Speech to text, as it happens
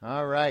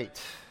All right,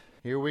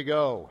 here we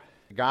go.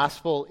 The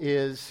gospel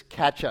is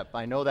ketchup.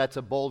 I know that's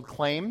a bold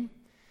claim,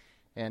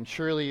 and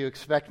surely you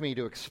expect me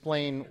to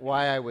explain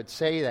why I would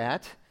say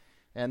that.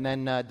 And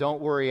then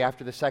don't worry,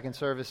 after the second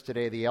service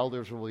today, the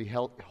elders will be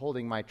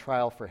holding my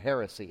trial for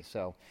heresy,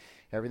 so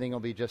everything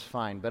will be just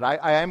fine. But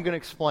I am going to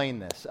explain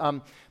this.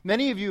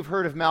 Many of you have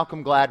heard of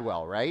Malcolm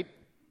Gladwell, right?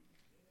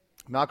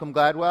 Malcolm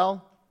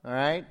Gladwell, all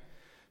right?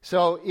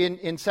 So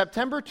in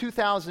September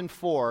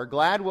 2004,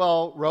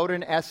 Gladwell wrote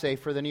an essay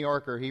for The New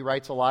Yorker. He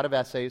writes a lot of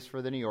essays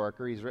for The New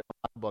Yorker. He's written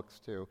a lot of books,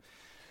 too.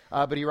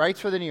 But he writes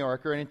for The New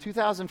Yorker. And in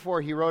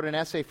 2004, he wrote an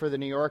essay for The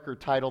New Yorker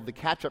titled The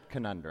Ketchup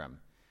Conundrum.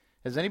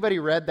 Has anybody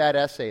read that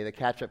essay, The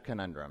Ketchup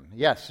Conundrum?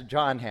 Yes,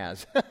 John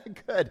has.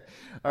 Good.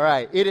 All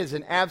right. It is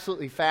an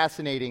absolutely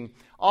fascinating,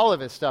 all of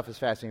his stuff is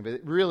fascinating,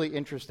 but really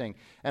interesting.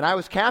 And I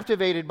was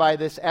captivated by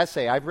this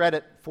essay. I've read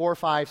it 4,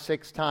 5,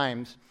 6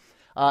 times.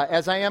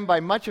 As I am by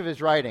much of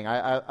his writing.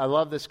 I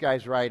love this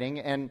guy's writing,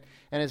 and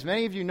as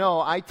many of you know,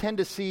 I tend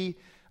to see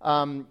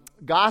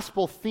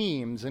gospel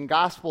themes and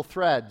gospel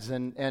threads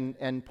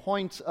and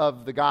points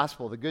of the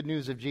gospel, the good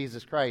news of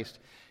Jesus Christ,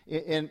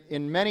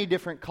 in many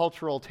different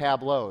cultural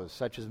tableaus,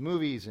 such as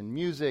movies and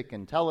music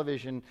and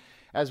television,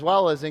 as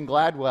well as in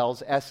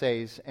Gladwell's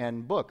essays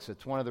and books.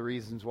 It's one of the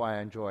reasons why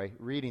I enjoy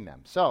reading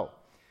them. So,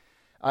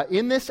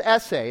 in this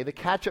essay, The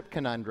Ketchup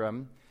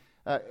Conundrum,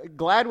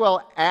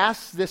 Gladwell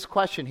asks this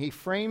question. He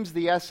frames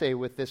the essay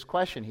with this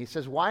question. He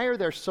says, why are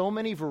there so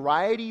many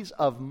varieties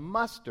of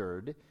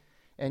mustard,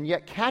 and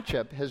yet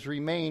ketchup has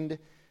remained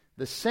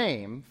the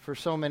same for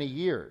so many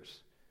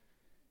years?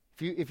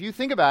 If you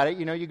think about it,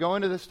 you go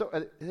into the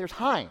store, there's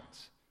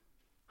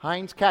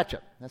Heinz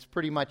ketchup. That's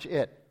pretty much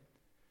it.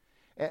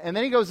 And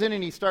then he goes in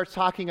and he starts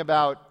talking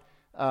about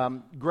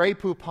Grey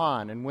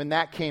Poupon and when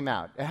that came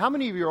out. How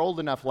many of you are old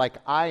enough, like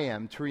I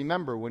am, to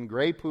remember when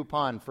Grey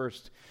Poupon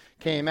first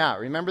came out?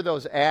 Remember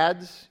those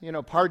ads?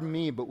 Pardon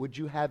me, but would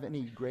you have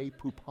any Grey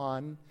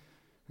Poupon?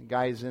 The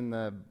guys in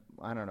the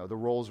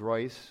Rolls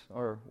Royce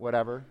or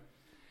whatever.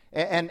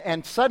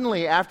 And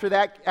suddenly, after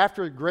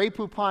Grey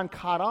Poupon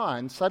caught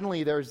on,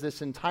 suddenly there's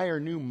this entire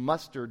new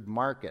mustard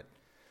market.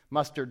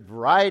 Mustard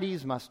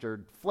varieties,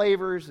 mustard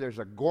flavors. There's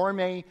a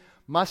gourmet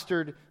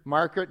mustard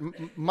market.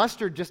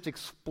 Mustard just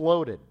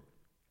exploded.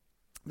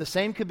 The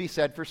same could be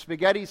said for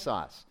spaghetti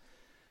sauce.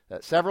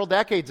 Several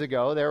decades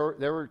ago,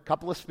 there were a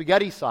couple of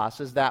spaghetti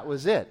sauces. That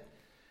was it.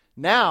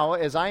 Now,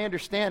 as I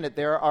understand it,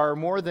 there are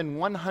more than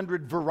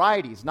 100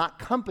 varieties, not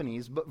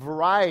companies, but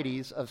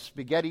varieties of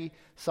spaghetti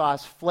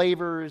sauce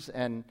flavors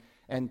and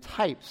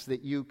types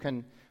that you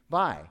can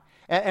buy.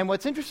 And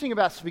what's interesting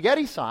about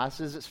spaghetti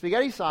sauce is that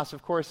spaghetti sauce,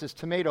 of course, is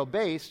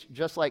tomato-based,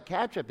 just like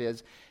ketchup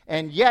is,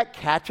 and yet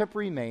ketchup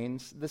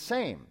remains the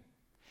same.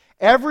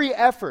 Every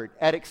effort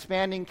at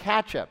expanding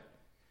ketchup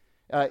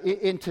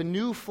into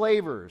new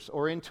flavors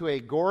or into a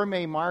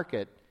gourmet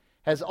market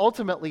has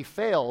ultimately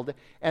failed,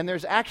 and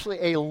there's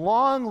actually a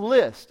long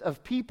list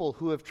of people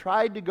who have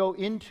tried to go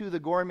into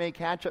the gourmet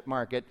ketchup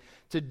market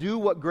to do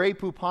what Grey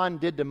Poupon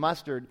did to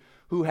mustard,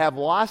 who have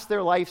lost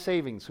their life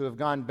savings, who have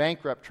gone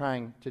bankrupt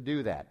trying to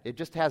do that. It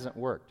just hasn't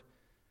worked.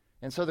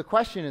 And so the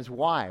question is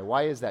why?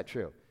 Why is that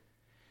true?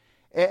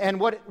 And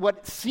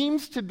what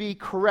seems to be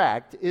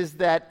correct is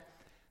that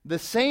the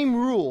same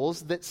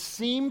rules that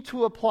seem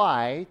to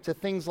apply to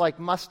things like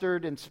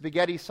mustard and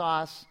spaghetti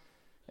sauce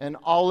and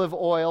olive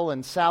oil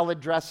and salad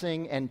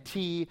dressing and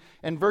tea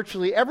and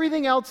virtually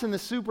everything else in the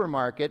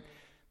supermarket,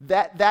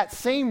 that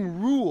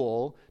same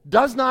rule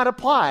does not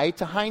apply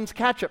to Heinz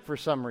ketchup for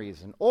some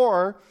reason.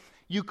 Or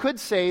you could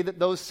say that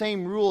those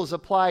same rules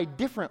apply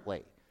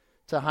differently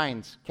to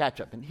Heinz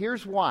ketchup. And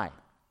here's why.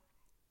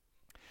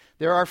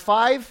 There are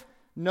 5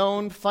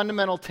 known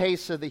fundamental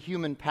tastes of the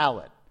human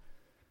palate: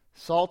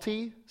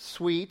 salty,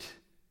 sweet,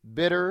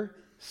 bitter,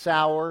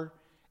 sour,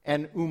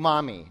 and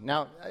umami.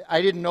 Now,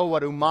 I didn't know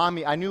what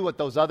umami, I knew what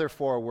those other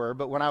 4 were,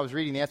 but when I was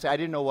reading the essay, I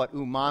didn't know what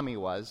umami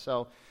was,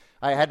 so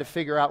I had to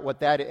figure out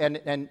what that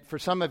is. And for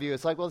some of you,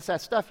 it's like, well, it's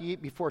that stuff you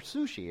eat before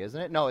sushi, isn't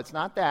it? No, it's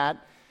not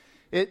that.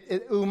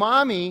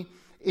 Umami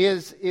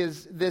is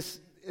this,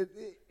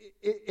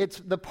 it's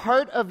the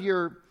part of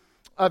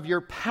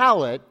your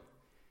palate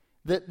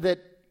that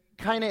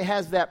kind of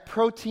has that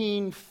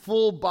protein,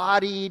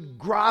 full-bodied,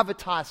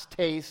 gravitas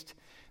taste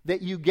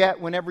that you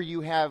get whenever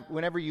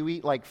you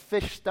eat like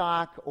fish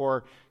stock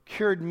or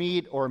cured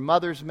meat or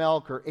mother's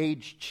milk or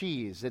aged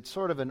cheese. It's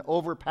sort of an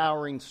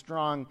overpowering,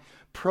 strong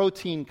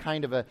protein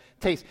kind of a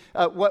taste.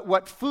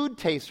 What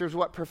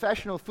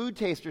professional food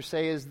tasters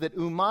say is that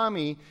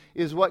umami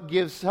is what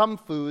gives some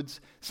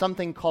foods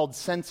something called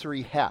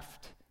sensory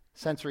heft.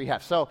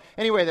 So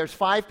anyway, there's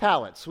 5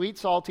 palates: sweet,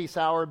 salty,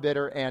 sour,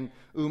 bitter, and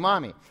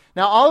umami.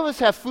 Now, all of us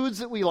have foods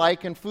that we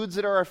like and foods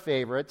that are our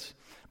favorites,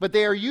 but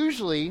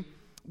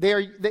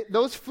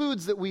those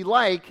foods that we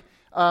like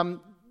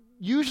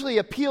usually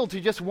appeal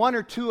to just 1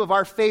 or 2 of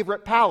our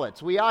favorite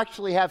palates. We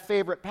actually have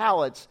favorite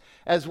palates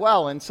as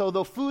well, and so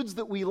the foods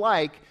that we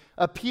like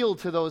appeal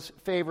to those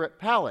favorite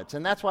palates,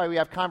 and that's why we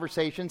have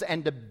conversations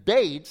and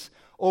debates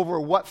over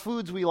what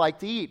foods we like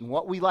to eat and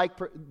what we like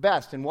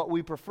best and what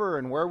we prefer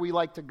and where we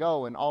like to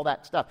go and all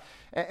that stuff.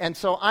 And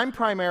so I'm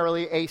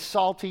primarily a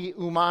salty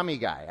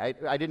umami guy.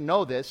 I didn't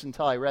know this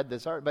until I read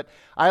this art, but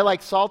I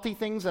like salty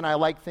things and I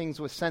like things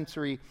with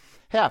sensory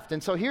heft.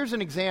 And so here's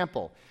an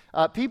example.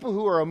 People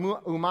who are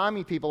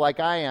umami people like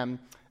I am,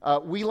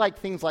 we like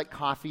things like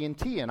coffee and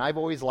tea, and I've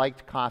always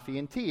liked coffee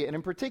and tea. And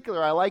in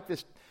particular, I like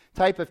this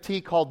type of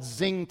tea called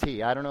Zing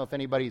tea. I don't know if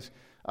anybody's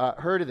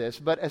heard of this,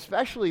 but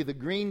especially the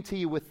green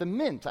tea with the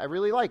mint. I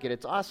really like it.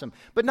 It's awesome.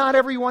 But not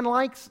everyone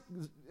likes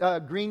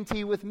green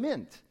tea with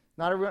mint.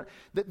 Not everyone.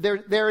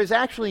 There is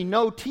actually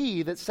no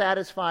tea that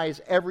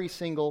satisfies every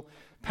single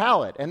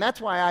palate, and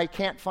that's why I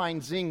can't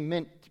find Zing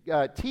mint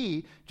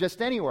tea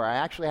just anywhere. I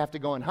actually have to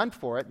go and hunt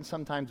for it, and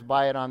sometimes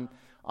buy it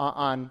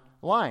online.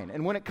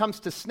 And when it comes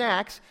to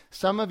snacks,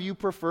 some of you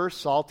prefer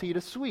salty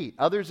to sweet.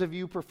 Others of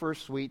you prefer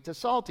sweet to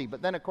salty.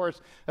 But then, of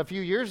course, a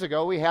few years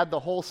ago, we had the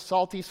whole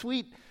salty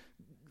sweet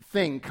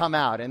thing come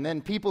out. And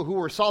then people who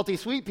were salty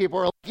sweet people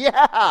were like,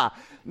 yeah,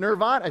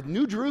 Nirvana,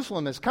 New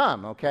Jerusalem has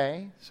come,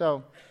 okay?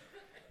 So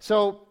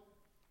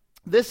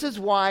this is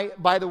why,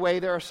 by the way,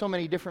 there are so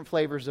many different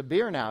flavors of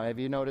beer now. Have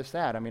you noticed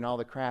that? I mean, all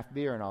the craft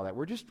beer and all that.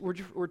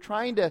 We're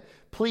trying to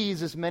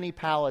please as many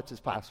palates as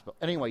possible.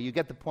 Anyway, you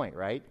get the point,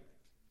 right?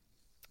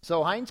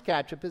 So Heinz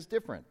ketchup is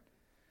different.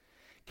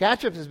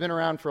 Ketchup has been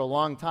around for a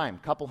long time,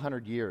 a couple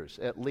hundred years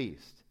at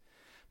least.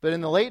 But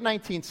in the late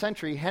 19th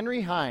century,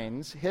 Henry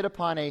Heinz hit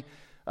upon a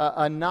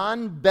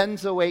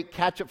non-benzoate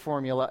ketchup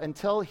formula.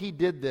 Until he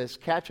did this,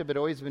 ketchup had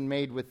always been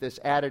made with this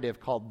additive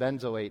called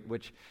benzoate,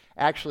 which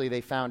actually they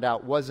found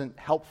out wasn't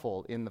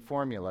helpful in the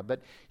formula.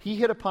 But he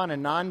hit upon a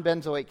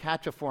non-benzoate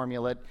ketchup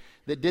formula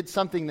that did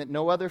something that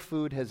no other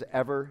food has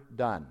ever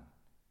done.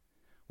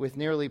 With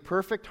nearly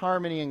perfect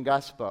harmony and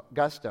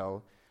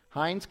gusto,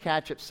 Heinz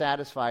ketchup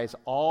satisfies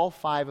all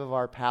 5 of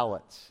our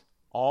palates,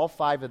 all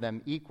 5 of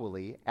them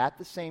equally at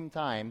the same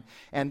time.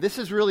 And this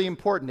is really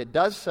important. It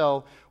does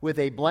so with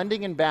a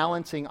blending and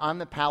balancing on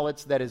the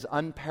palates that is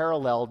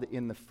unparalleled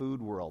in the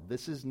food world.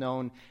 This is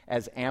known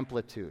as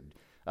amplitude.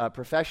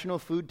 Professional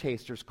food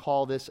tasters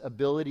call this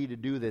ability to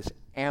do this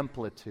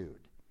amplitude.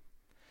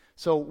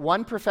 So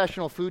one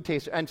professional food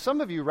taster, and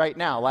some of you right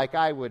now, like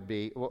I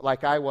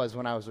was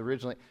when I was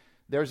originally,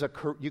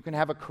 you can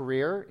have a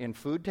career in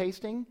food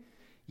tasting.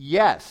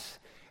 Yes,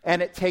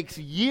 and it takes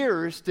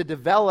years to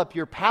develop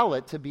your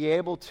palate to be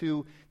able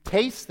to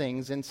taste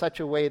things in such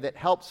a way that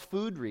helps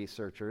food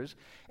researchers.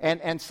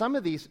 And some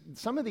of these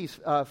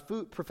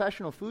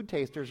professional food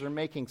tasters are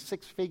making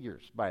 6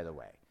 figures, by the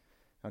way.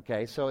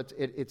 Okay, so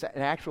it's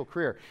an actual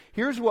career.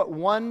 Here's what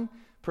one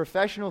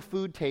professional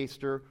food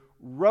taster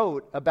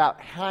wrote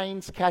about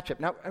Heinz ketchup.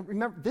 Now,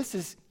 remember, this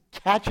is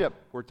ketchup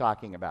we're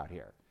talking about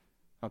here.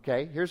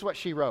 Okay, here's what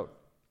she wrote.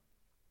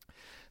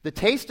 The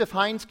taste of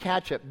Heinz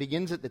ketchup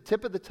begins at the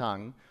tip of the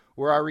tongue,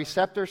 where our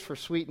receptors for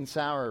sweet and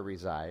sour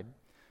reside,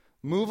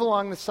 move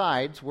along the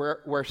sides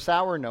where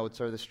sour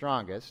notes are the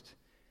strongest,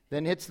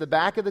 then hits the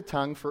back of the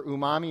tongue for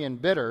umami and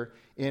bitter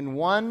in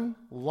one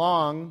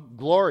long,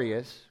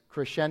 glorious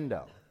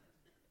crescendo.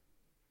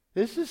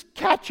 This is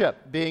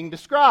ketchup being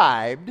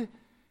described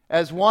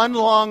as one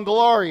long,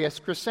 glorious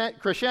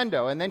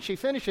crescendo. And then she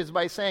finishes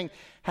by saying,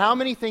 how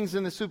many things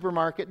in the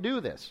supermarket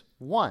do this?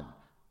 1,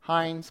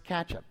 Heinz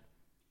ketchup.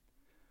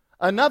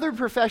 Another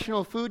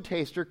professional food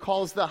taster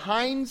calls the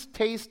Heinz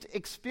taste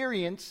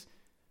experience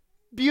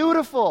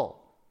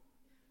beautiful.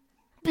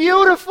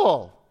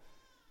 Beautiful.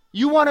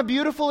 You want a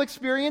beautiful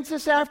experience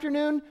this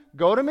afternoon?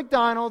 Go to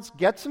McDonald's,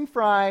 get some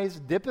fries,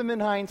 dip them in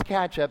Heinz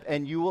ketchup,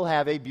 and you will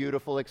have a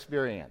beautiful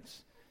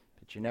experience.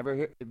 Bet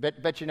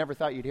you never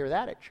thought you'd hear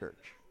that at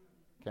church.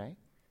 Okay?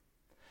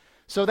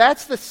 So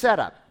that's the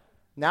setup.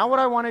 Now what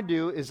I want to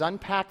do is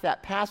unpack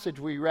that passage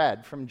we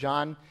read from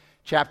John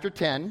chapter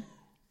 10.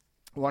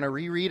 I want to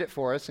reread it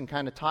for us and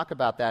kind of talk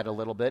about that a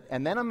little bit.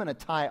 And then I'm going to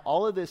tie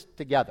all of this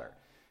together.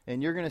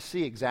 And you're going to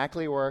see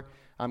exactly where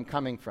I'm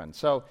coming from.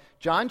 So,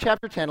 John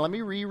chapter 10, let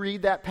me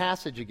reread that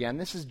passage again.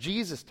 This is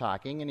Jesus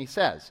talking, and he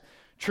says,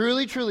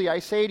 Truly, truly, I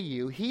say to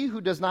you, he who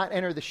does not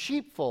enter the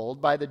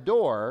sheepfold by the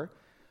door,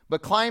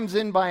 but climbs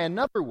in by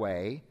another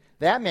way,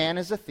 that man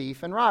is a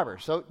thief and robber.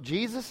 So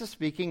Jesus is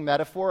speaking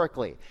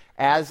metaphorically,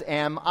 as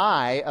am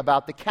I,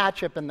 about the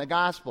ketchup in the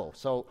gospel.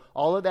 So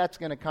all of that's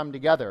going to come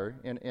together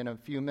in a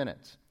few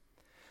minutes.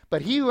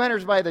 But he who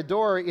enters by the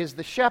door is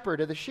the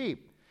shepherd of the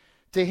sheep.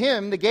 To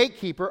him the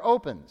gatekeeper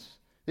opens.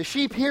 The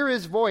sheep hear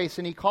his voice,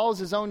 and he calls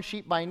his own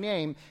sheep by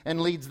name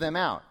and leads them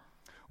out.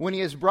 When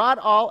he has brought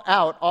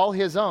all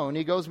his own,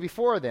 he goes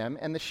before them,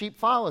 and the sheep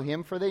follow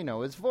him, for they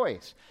know his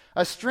voice.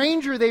 A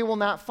stranger they will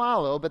not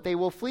follow, but they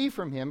will flee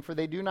from him, for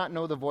they do not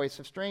know the voice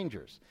of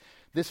strangers.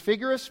 This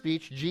figure of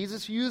speech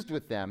Jesus used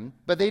with them,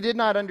 but they did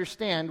not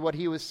understand what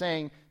he was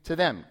saying to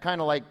them, kind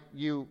of like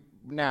you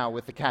now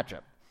with the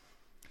ketchup.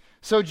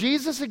 So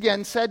Jesus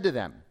again said to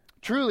them,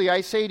 Truly I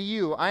say to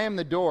you, I am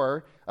the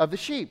door of the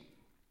sheep.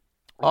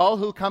 All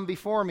who come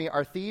before me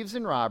are thieves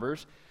and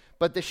robbers,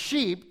 But the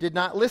sheep did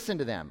not listen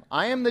to them.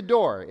 I am the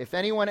door. If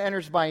anyone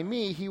enters by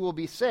me, he will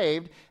be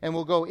saved and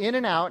will go in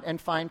and out and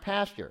find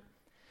pasture.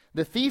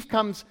 The thief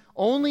comes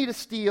only to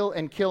steal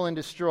and kill and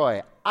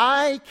destroy.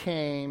 I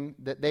came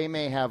that they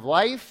may have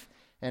life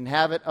and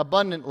have it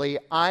abundantly.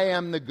 I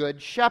am the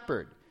good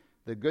shepherd.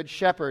 The good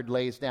shepherd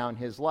lays down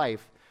his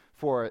life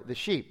for the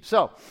sheep.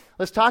 So,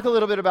 let's talk a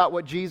little bit about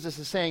what Jesus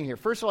is saying here.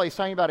 First of all, he's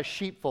talking about a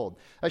sheepfold.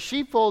 A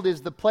sheepfold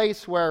is the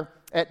place where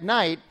at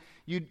night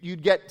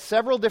you'd get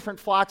several different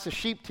flocks of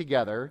sheep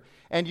together,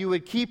 and you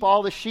would keep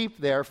all the sheep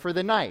there for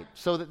the night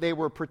so that they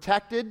were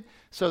protected,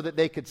 so that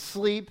they could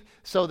sleep,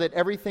 so that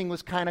everything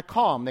was kind of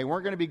calm. They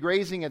weren't going to be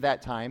grazing at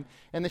that time.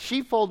 And the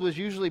sheepfold was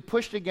usually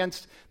pushed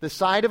against the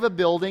side of a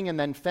building and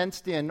then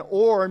fenced in,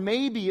 or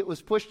maybe it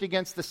was pushed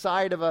against the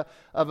side of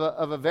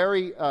a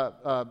very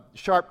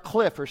sharp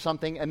cliff or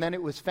something, and then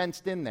it was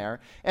fenced in there.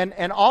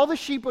 And all the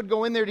sheep would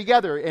go in there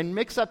together and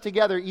mix up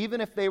together, even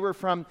if they were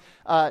from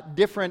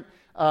different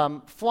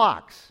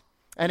flocks.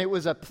 And it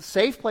was a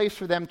safe place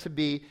for them to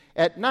be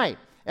at night.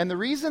 And the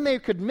reason they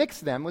could mix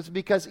them was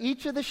because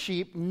each of the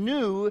sheep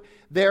knew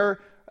their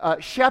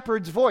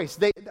shepherd's voice.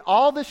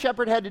 All the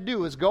shepherd had to do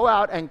was go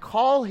out and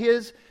call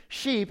his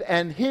sheep,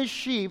 and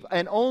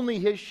only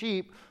his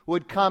sheep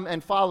would come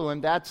and follow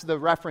him. That's the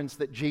reference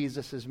that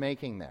Jesus is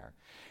making there.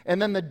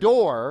 And then the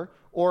door,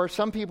 or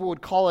some people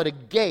would call it a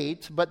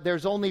gate, but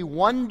there's only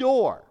one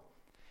door.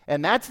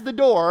 And that's the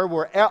door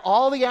where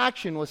all the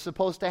action was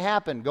supposed to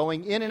happen,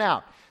 going in and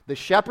out. The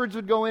shepherds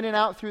would go in and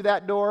out through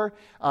that door.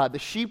 The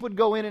sheep would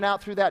go in and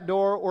out through that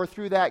door or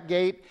through that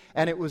gate.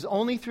 And it was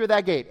only through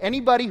that gate.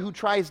 Anybody who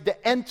tries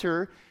to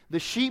enter the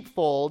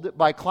sheepfold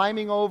by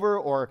climbing over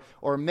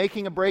or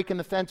making a break in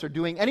the fence or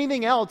doing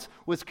anything else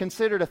was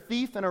considered a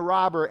thief and a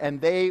robber, and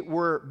they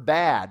were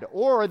bad,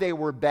 or they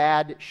were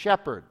bad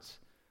shepherds.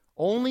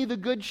 Only the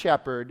good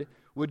shepherd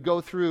would go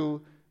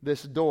through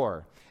this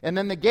door. And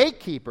then the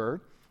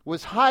gatekeeper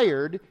was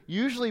hired,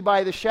 usually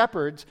by the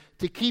shepherds,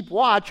 to keep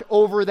watch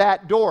over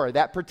that door,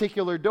 that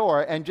particular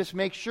door, and just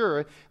make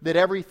sure that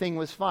everything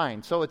was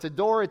fine. So it's a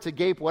door, it's a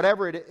gate,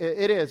 whatever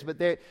it is, but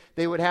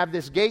they would have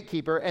this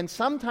gatekeeper, and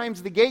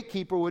sometimes the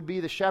gatekeeper would be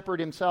the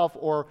shepherd himself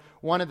or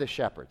one of the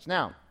shepherds.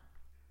 Now,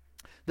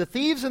 the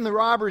thieves and the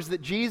robbers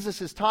that Jesus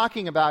is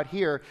talking about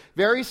here,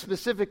 very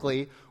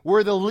specifically,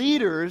 were the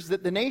leaders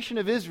that the nation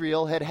of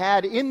Israel had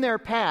had in their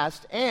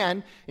past,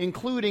 and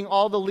including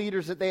all the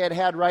leaders that they had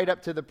had right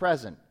up to the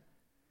present.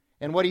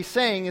 And what he's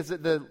saying is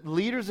that the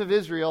leaders of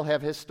Israel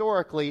have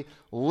historically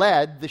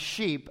led the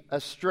sheep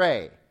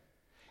astray.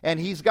 And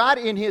he's got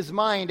in his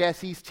mind,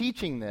 as he's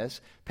teaching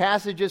this,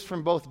 passages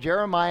from both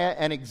Jeremiah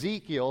and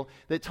Ezekiel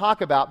that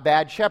talk about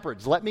bad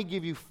shepherds. Let me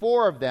give you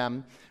 4 of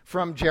them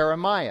from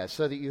Jeremiah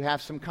so that you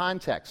have some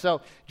context.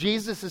 So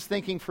Jesus is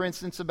thinking, for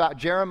instance, about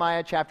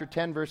Jeremiah chapter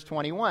 10, verse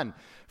 21.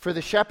 For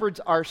the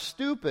shepherds are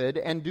stupid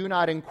and do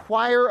not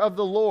inquire of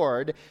the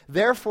Lord,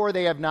 therefore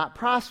they have not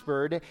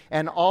prospered,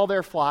 and all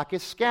their flock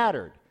is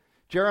scattered.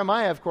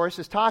 Jeremiah, of course,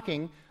 is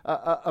talking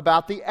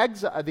about the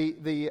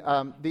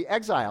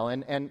exile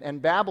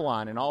and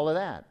Babylon and all of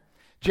that.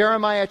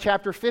 Jeremiah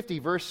chapter 50,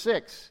 verse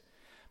 6.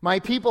 My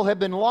people have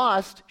been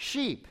lost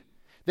sheep.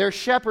 Their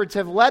shepherds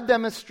have led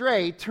them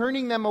astray,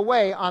 turning them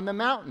away on the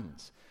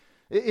mountains.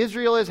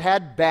 Israel has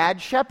had bad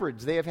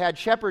shepherds. They have had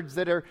shepherds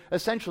that are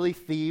essentially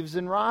thieves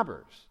and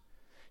robbers.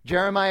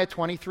 Jeremiah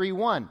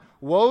 23:1.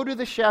 Woe to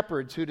the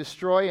shepherds who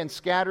destroy and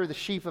scatter the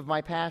sheep of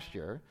my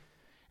pasture.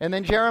 And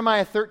then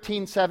Jeremiah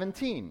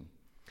 13:17.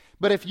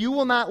 But if you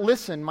will not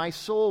listen, my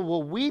soul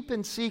will weep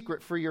in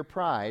secret for your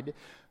pride.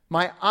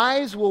 My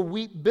eyes will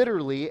weep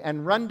bitterly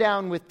and run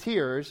down with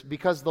tears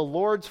because the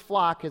Lord's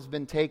flock has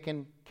been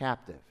taken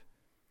captive.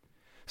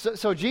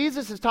 So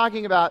Jesus is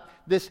talking about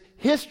this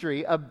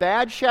history of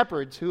bad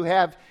shepherds who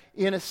have,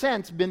 in a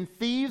sense, been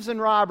thieves and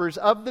robbers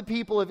of the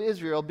people of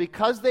Israel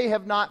because they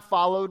have not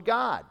followed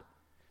God.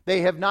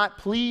 They have not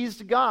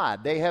pleased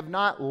God. They have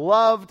not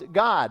loved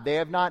God. They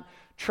have not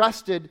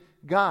trusted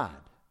God.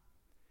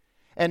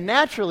 And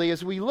naturally,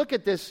 as we look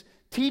at this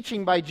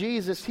teaching by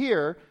Jesus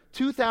here,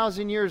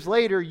 2,000 years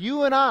later,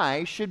 you and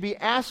I should be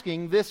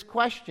asking this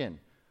question.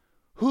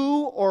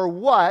 Who or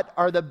what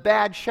are the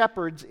bad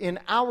shepherds in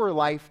our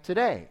life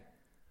today?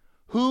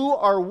 Who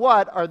or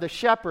what are the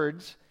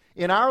shepherds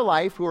in our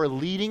life who are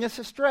leading us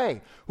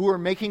astray, who are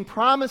making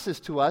promises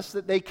to us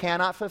that they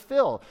cannot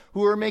fulfill,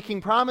 who are making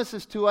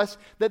promises to us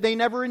that they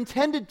never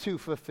intended to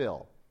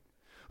fulfill,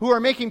 who are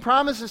making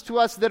promises to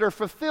us that are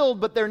fulfilled,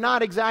 but they're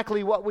not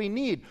exactly what we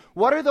need?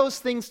 What are those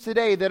things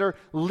today that are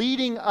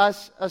leading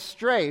us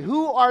astray?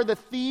 Who are the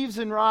thieves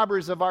and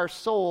robbers of our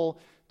soul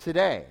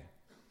today?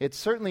 It's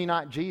certainly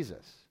not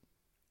Jesus.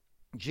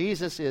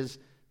 Jesus is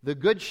the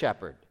good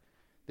shepherd.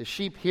 The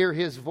sheep hear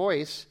his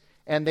voice,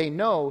 and they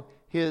know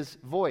his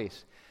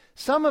voice.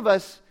 Some of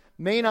us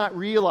may not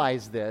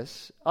realize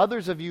this.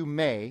 Others of you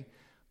may.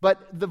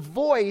 But the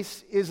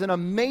voice is an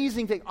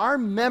amazing thing. Our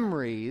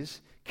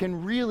memories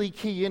can really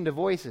key into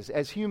voices.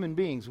 As human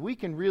beings, we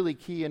can really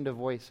key into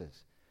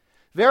voices.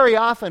 Very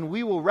often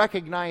we will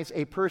recognize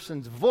a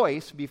person's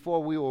voice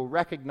before we will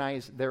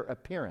recognize their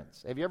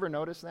appearance. Have you ever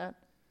noticed that?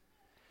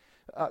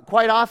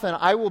 Quite often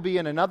I will be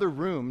in another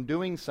room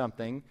doing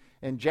something,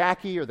 and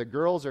Jackie or the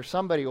girls or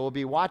somebody will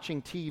be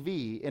watching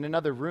TV in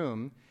another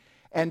room,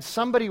 and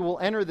somebody will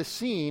enter the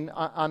scene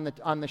on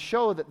the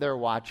show that they're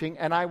watching,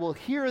 and I will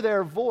hear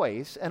their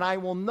voice, and I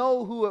will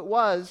know who it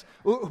was,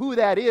 who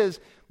that is,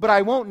 but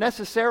I won't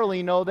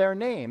necessarily know their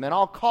name. And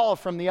I'll call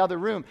from the other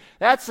room,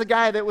 that's the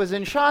guy that was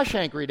in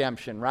Shawshank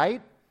Redemption,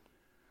 right?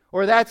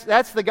 Or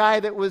that's the guy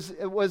that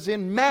was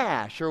in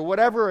MASH, or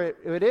whatever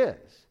it is.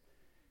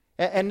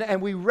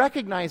 And we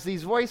recognize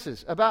these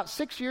voices. About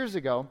 6 years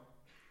ago,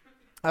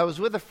 I was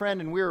with a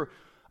friend, and we were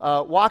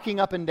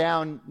walking up and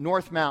down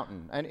North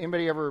Mountain. And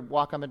anybody ever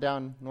walk up and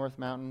down North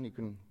Mountain? You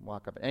can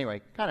walk up.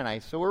 Anyway, kind of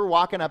nice. So we were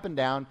walking up and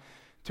down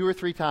 2 or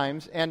 3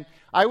 times, and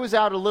I was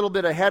out a little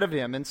bit ahead of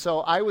him, and so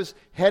I was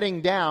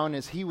heading down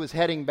as he was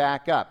heading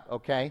back up,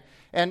 okay?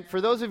 And for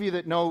those of you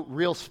that know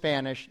real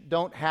Spanish,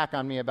 don't hack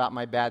on me about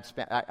my bad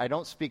Spanish. I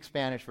don't speak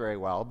Spanish very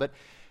well, but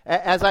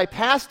as I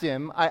passed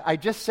him, I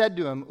just said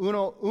to him,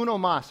 uno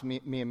más,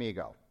 mi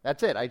amigo.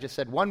 That's it. I just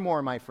said, one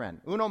more, my friend.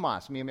 Uno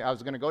más. I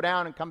was going to go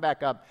down and come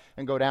back up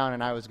and go down,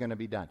 and I was going to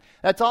be done.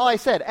 That's all I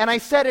said. And I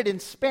said it in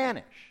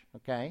Spanish,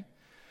 okay?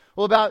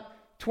 Well, about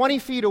 20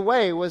 feet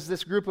away was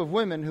this group of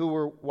women who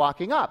were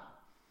walking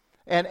up.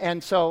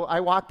 And so I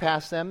walked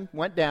past them,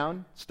 went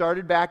down,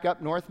 started back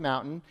up North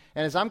Mountain,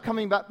 and as I'm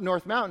coming up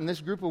North Mountain, this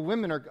group of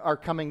women are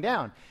coming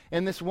down.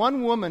 And this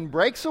one woman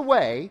breaks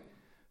away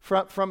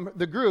from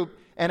the group,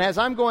 and as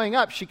I'm going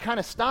up, she kind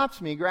of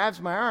stops me, grabs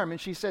my arm,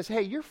 and she says,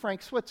 "Hey, you're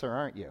Frank Switzer,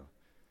 aren't you?"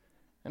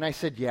 And I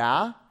said,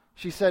 "Yeah."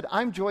 She said,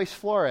 "I'm Joyce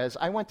Flores.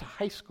 I went to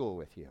high school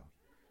with you."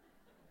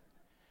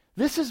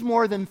 This is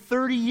more than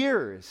 30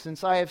 years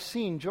since I have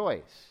seen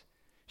Joyce.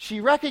 She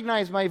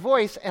recognized my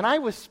voice, and I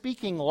was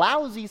speaking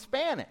lousy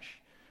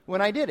Spanish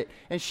when I did it.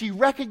 And she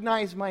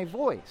recognized my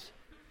voice.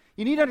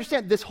 You need to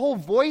understand, this whole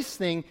voice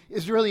thing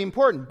is really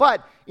important.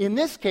 But in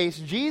this case,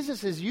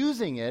 Jesus is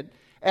using it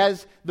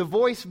as the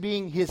voice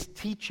being his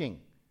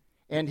teaching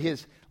and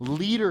his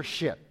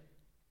leadership.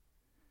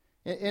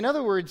 In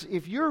other words,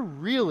 if you're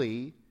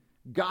really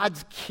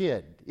God's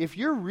kid, if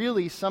you're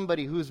really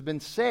somebody who's been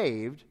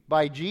saved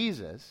by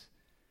Jesus,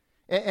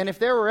 and if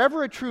there were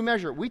ever a true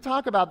measure, we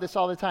talk about this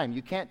all the time.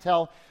 You can't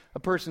tell a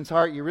person's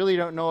heart. You really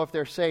don't know if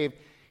they're saved.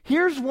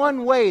 Here's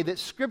one way that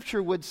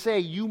Scripture would say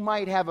you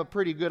might have a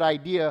pretty good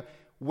idea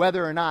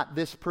whether or not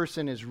this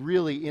person is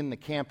really in the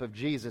camp of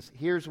Jesus.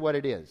 Here's what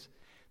it is.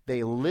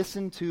 They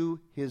listen to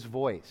his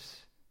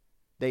voice.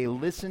 They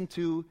listen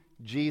to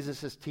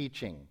Jesus'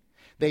 teaching.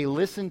 They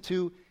listen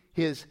to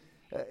his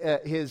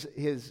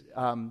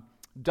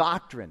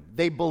doctrine.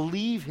 They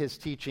believe his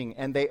teaching,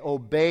 and they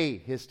obey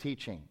his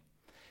teaching.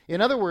 In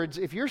other words,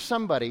 if you're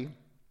somebody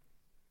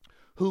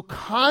who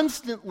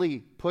constantly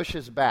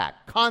pushes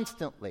back,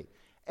 constantly,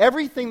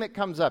 everything that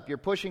comes up, you're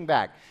pushing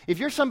back. If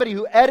you're somebody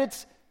who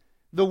edits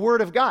the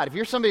Word of God, if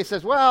you're somebody who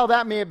says, well,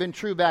 that may have been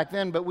true back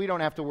then, but we don't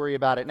have to worry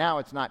about it now,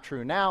 it's not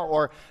true now,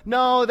 or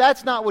no,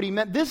 that's not what he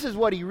meant, this is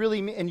what he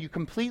really meant, and you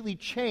completely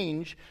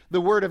change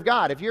the Word of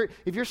God. If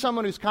you're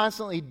someone who's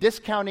constantly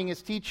discounting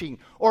his teaching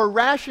or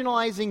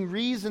rationalizing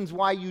reasons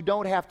why you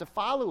don't have to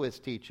follow his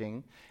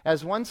teaching,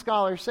 as one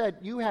scholar said,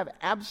 you have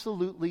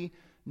absolutely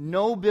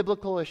no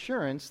biblical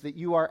assurance that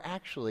you are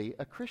actually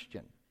a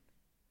Christian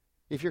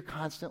if you're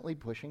constantly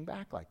pushing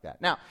back like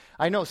that. Now,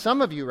 I know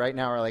some of you right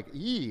now are like,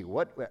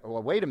 what?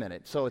 Well, wait a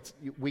minute. So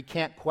we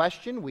can't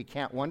question, we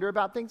can't wonder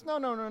about things?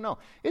 No.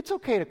 It's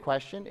okay to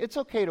question. It's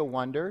okay to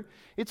wonder.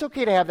 It's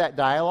okay to have that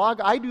dialogue.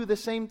 I do the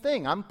same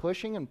thing. I'm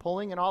pushing and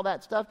pulling and all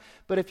that stuff.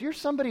 But if you're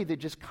somebody that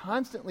just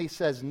constantly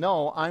says,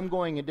 no, I'm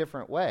going a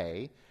different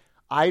way,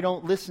 I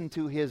don't listen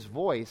to his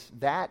voice,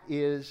 that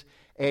is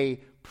a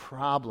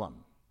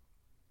problem.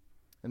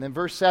 And then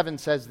verse 7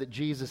 says that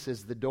Jesus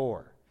is the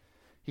door.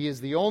 He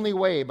is the only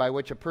way by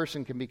which a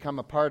person can become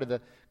a part of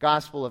the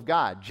gospel of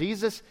God.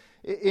 Jesus,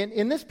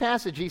 in this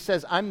passage, he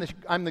says, I'm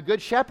the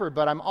good shepherd,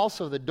 but I'm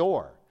also the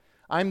door.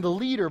 I'm the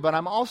leader, but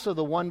I'm also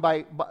the one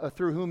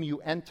through whom you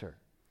enter.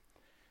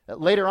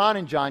 Later on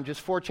in John,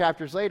 just 4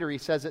 chapters later, he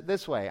says it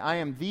this way, I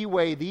am the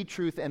way, the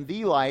truth, and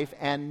the life,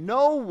 and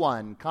no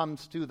one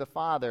comes to the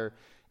Father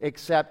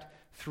except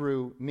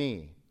through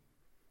me.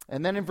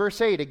 And then in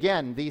verse 8,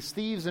 again, these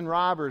thieves and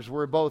robbers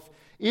were both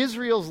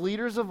Israel's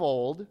leaders of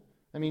old.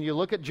 I mean, you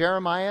look at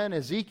Jeremiah and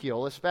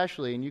Ezekiel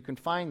especially, and you can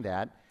find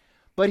that.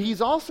 But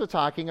he's also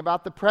talking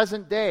about the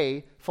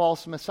present-day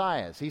false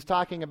messiahs. He's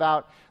talking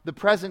about the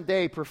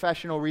present-day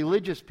professional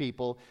religious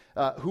people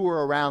who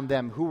are around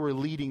them, who are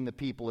leading the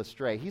people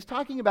astray. He's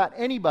talking about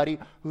anybody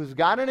who's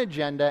got an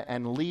agenda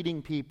and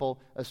leading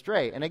people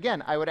astray. And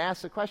again, I would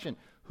ask the question,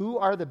 who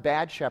are the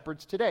bad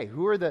shepherds today?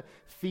 Who are the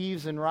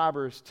thieves and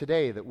robbers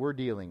today that we're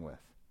dealing with?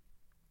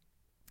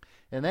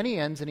 And then he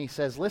ends and he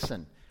says,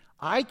 listen,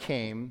 I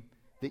came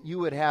that you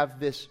would have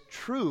this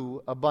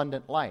true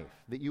abundant life,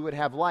 that you would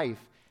have life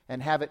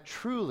and have it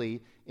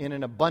truly in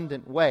an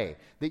abundant way,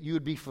 that you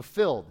would be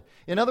fulfilled.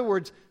 In other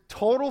words,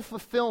 total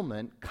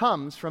fulfillment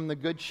comes from the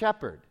Good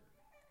Shepherd.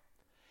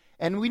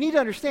 And we need to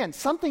understand,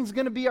 something's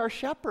going to be our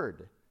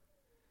shepherd.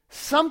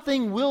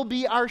 Something will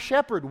be our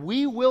shepherd.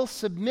 We will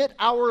submit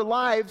our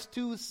lives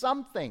to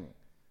something.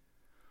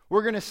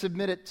 We're going to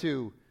submit it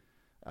to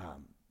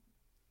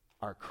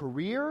our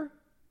career,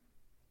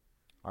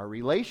 our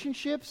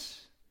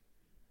relationships.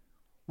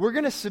 We're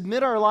going to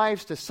submit our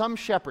lives to some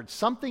shepherd.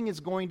 Something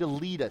is going to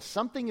lead us.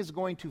 Something is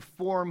going to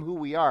form who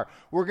we are.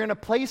 We're going to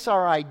place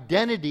our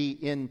identity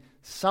in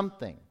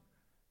something.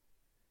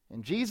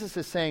 And Jesus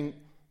is saying,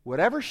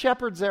 whatever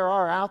shepherds there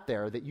are out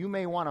there that you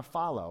may want to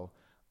follow,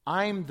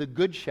 I'm the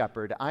good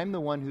shepherd. I'm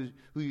the one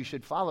who you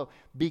should follow,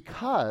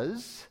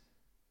 because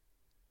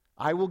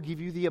I will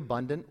give you the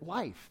abundant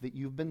life that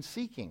you've been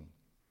seeking.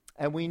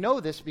 And we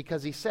know this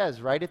because he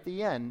says right at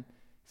the end,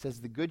 he says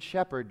the good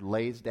shepherd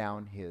lays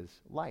down his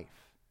life.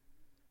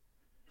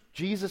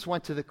 Jesus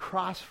went to the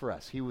cross for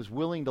us. He was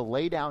willing to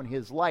lay down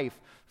his life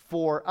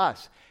for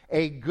us.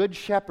 A good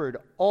shepherd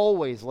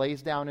always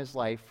lays down his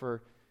life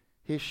for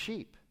his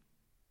sheep.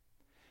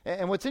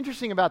 And what's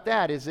interesting about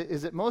that is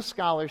that most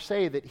scholars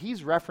say that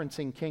he's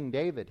referencing King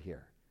David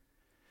here.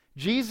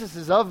 Jesus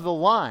is of the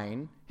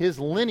line. His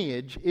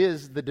lineage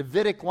is the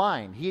Davidic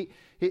line.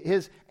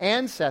 His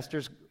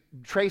ancestors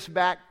trace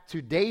back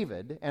to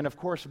David and, of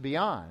course,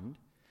 beyond.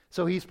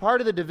 So he's part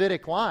of the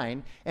Davidic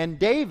line. And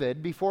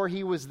David, before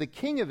he was the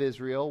king of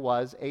Israel,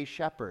 was a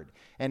shepherd.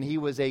 And he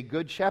was a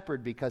good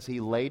shepherd because he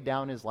laid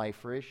down his life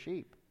for his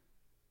sheep.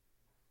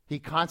 He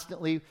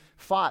constantly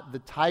fought the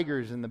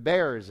tigers and the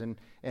bears and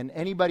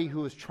anybody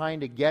who was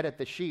trying to get at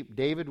the sheep.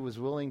 David was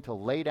willing to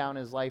lay down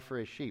his life for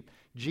his sheep.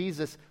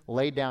 Jesus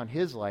laid down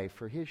his life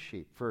for his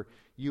sheep, for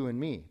you and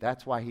me.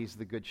 That's why he's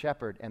the good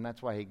shepherd, and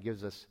that's why he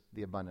gives us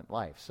the abundant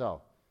life.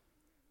 So,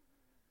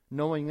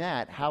 knowing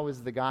that, how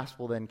is the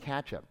gospel then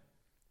ketchup?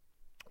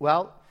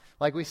 Well,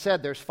 like we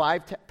said, there's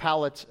 5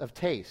 palates of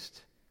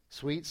taste: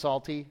 sweet,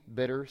 salty,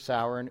 bitter,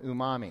 sour, and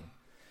umami.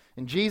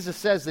 And Jesus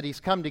says that he's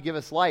come to give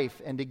us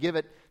life and to give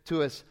it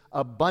to us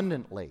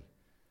abundantly,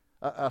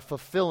 a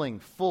fulfilling,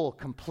 full,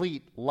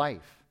 complete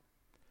life.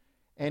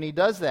 And he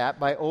does that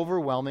by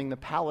overwhelming the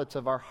palates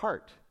of our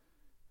heart,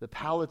 the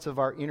palates of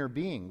our inner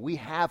being. We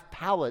have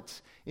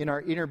palates in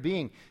our inner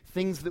being,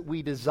 things that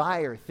we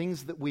desire,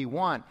 things that we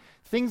want,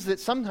 things that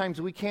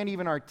sometimes we can't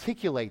even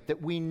articulate,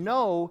 that we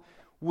know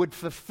would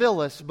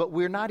fulfill us, but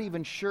we're not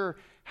even sure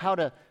how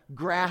to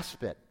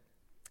grasp it,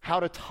 how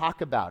to talk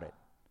about it,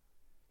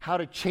 how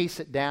to chase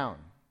it down.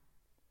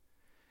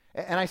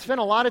 And I spent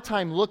a lot of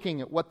time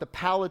looking at what the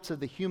palates of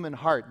the human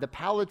heart, the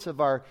palates of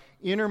our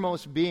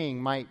innermost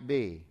being might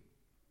be.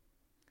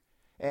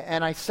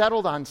 And I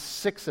settled on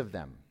 6 of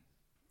them.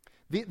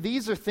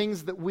 These are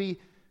things that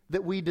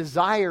we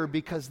desire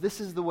because this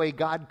is the way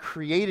God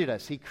created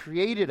us. He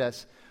created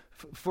us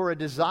for a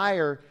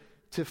desire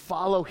to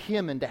follow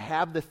him and to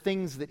have the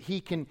things that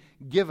he can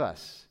give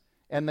us.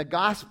 And the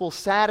gospel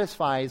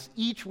satisfies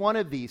each one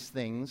of these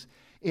things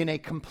in a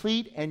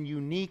complete and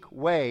unique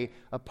way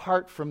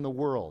apart from the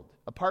world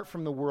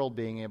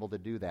being able to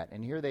do that.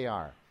 And here they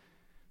are.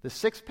 The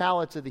 6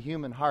 palates of the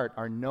human heart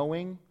are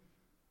knowing,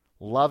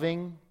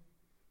 loving,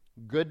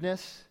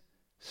 goodness,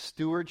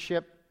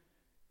 stewardship,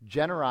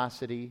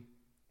 generosity,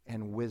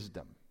 and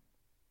wisdom.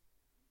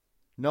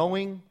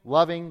 Knowing,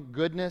 loving,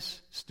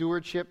 goodness,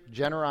 stewardship,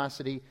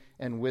 generosity,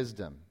 and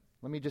wisdom.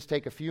 Let me just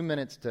take a few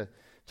minutes to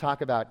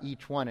talk about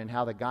each one and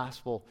how the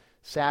gospel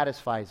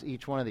satisfies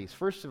each one of these.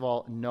 First of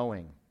all,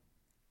 knowing.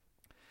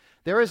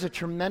 There is a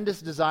tremendous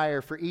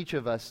desire for each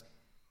of us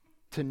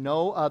to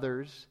know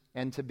others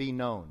and to be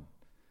known,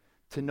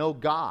 to know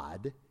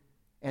God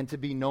and to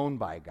be known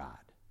by God.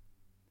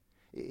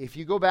 If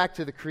you go back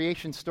to the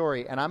creation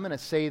story, and I'm going to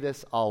say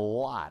this a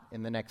lot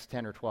in the next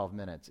 10 or 12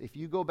 minutes, if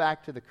you go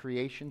back to the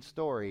creation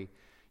story,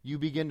 you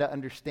begin to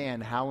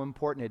understand how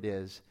important it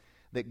is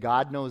that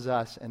God knows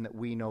us and that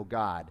we know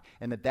God,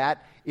 and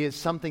that is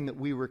something that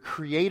we were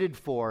created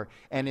for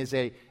and is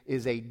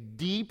a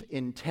deep,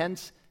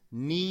 intense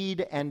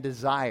need and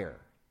desire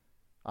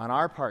on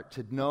our part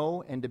to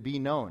know and to be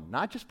known,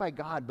 not just by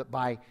God, but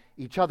by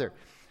each other.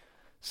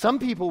 Some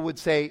people would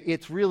say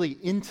it's really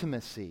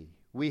intimacy.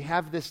 We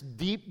have this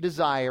deep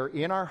desire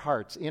in our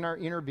hearts, in our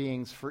inner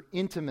beings, for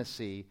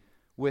intimacy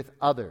with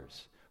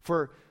others,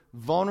 for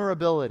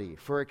vulnerability,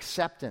 for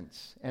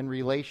acceptance and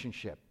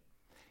relationship.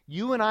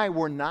 You and I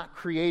were not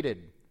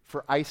created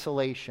for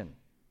isolation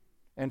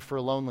and for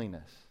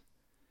loneliness.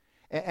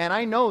 And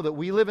I know that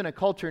we live in a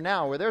culture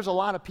now where there's a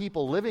lot of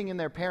people living in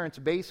their parents'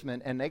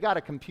 basement and they got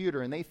a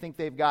computer and they think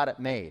they've got it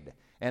made.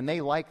 And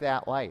they like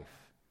that life.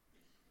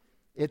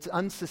 It's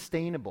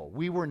unsustainable.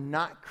 We were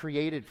not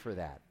created for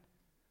that.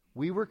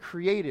 We were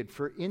created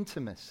for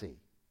intimacy.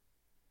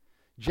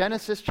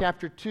 Genesis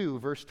chapter 2,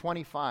 verse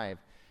 25,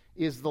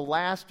 is the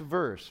last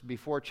verse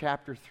before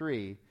chapter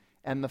 3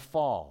 and the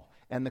fall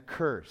and the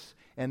curse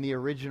and the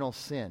original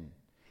sin.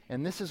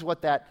 And this is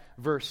what that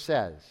verse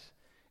says.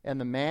 And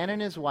the man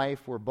and his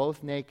wife were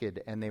both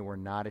naked, and they were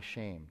not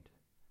ashamed.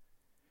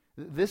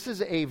 This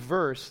is a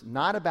verse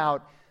not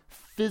about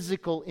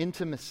physical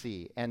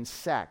intimacy and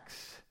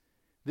sex.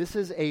 This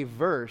is a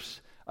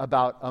verse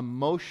about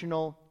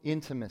emotional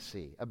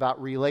intimacy,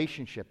 about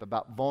relationship,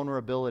 about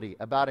vulnerability,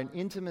 about an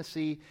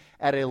intimacy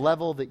at a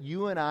level that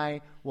you and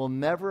I will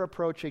never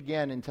approach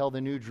again until the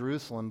New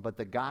Jerusalem, but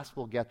the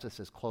gospel gets us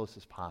as close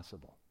as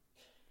possible.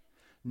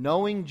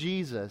 Knowing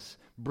Jesus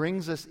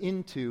brings us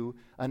into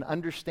an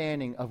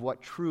understanding of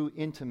what true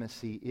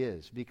intimacy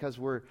is, because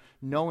we're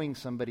knowing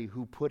somebody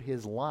who put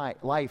his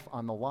life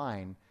on the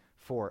line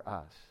for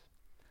us.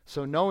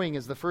 So knowing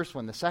is the first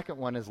one. The second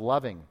one is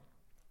loving.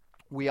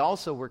 We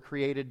also were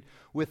created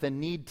with a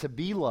need to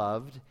be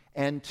loved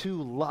and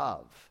to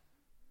love.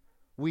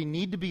 We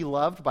need to be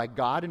loved by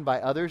God and by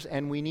others,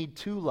 and we need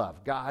to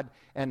love God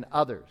and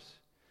others.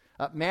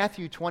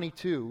 Matthew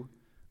 22,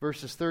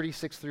 verses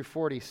 36 through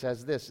 40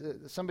 says this.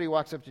 Somebody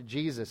walks up to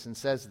Jesus and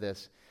says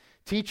this,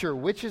 "Teacher,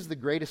 which is the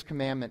greatest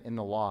commandment in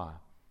the law?"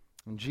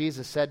 And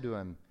Jesus said to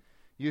him,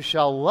 "You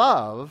shall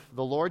love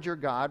the Lord your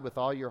God with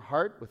all your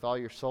heart, with all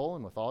your soul,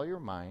 and with all your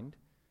mind.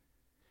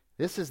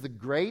 This is the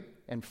great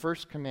and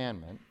first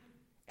commandment,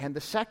 and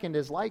the second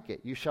is like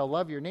it. You shall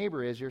love your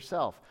neighbor as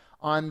yourself.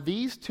 On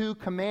these two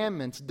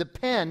commandments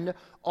depend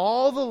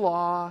all the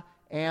law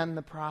and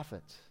the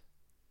prophets."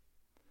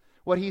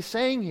 What he's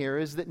saying here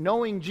is that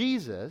knowing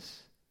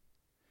Jesus,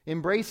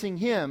 embracing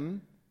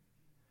him,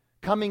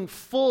 coming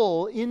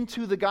full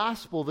into the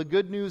gospel, the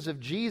good news of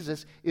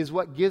Jesus, is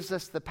what gives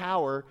us the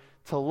power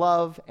to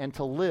love and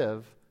to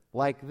live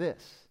like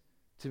this.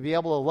 To be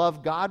able to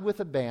love God with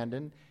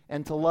abandon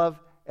and to love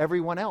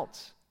everyone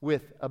else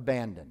with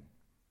abandon.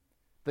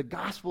 The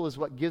gospel is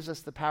what gives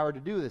us the power to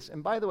do this.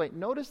 And by the way,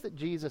 notice that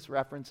Jesus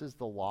references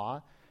the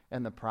law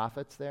and the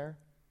prophets there.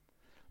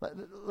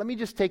 Let me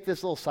just take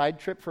this little side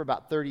trip for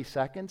about 30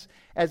 seconds.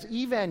 As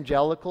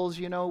evangelicals,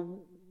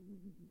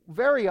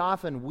 very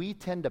often we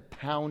tend to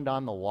pound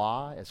on the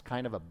law as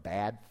kind of a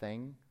bad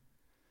thing.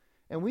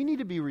 And we need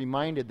to be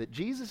reminded that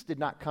Jesus did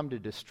not come to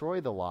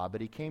destroy the law,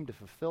 but he came to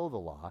fulfill the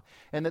law.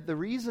 And that the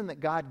reason that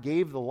God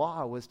gave the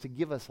law was to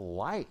give us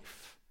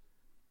life.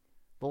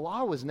 The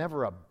law was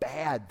never a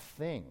bad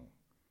thing.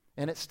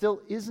 And it still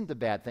isn't a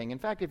bad thing. In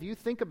fact, if you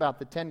think about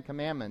the 10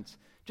 Commandments,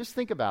 just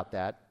think about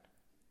that.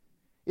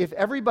 If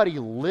everybody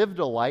lived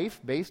a life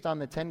based on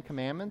the 10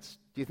 Commandments,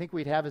 do you think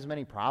we'd have as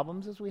many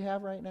problems as we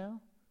have right now?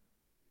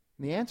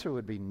 And the answer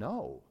would be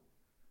no.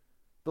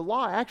 The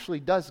law actually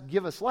does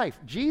give us life.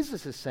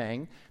 Jesus is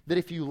saying that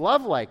if you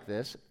love like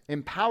this,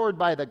 empowered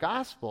by the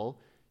gospel,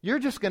 you're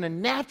just going to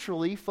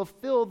naturally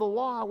fulfill the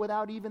law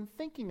without even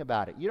thinking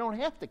about it. You don't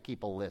have to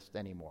keep a list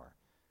anymore.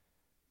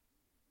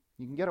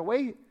 You can get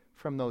away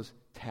from those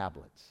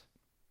tablets.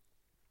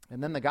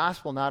 And then the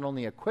gospel not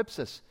only equips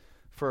us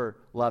for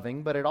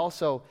loving, but it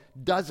also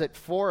does it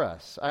for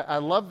us. I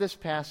love this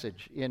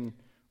passage in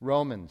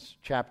Romans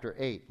chapter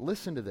 8.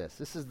 Listen to this.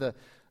 This is the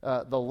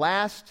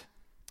last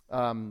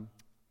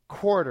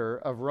quarter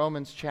of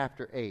Romans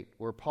chapter 8,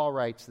 where Paul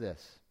writes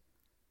this.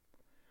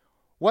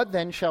 "What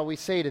then shall we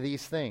say to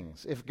these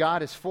things? If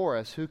God is for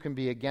us, who can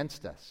be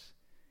against us?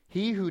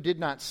 He who did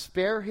not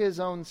spare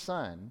his own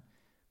son,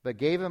 but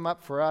gave him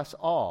up for us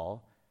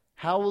all,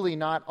 how will he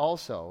not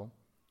also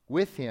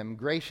with him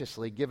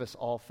graciously give us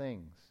all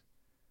things?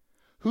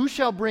 Who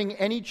shall bring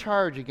any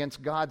charge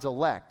against God's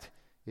elect?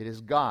 It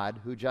is God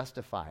who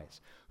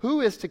justifies.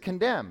 Who is to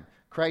condemn?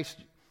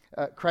 Christ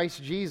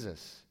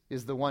Jesus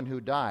is the one who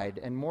died,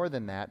 and more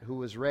than that, who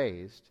was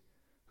raised,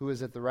 who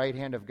is at the right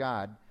hand of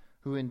God,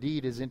 who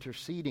indeed is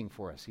interceding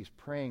for us. He's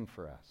praying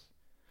for us.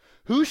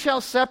 Who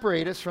shall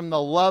separate us from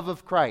the love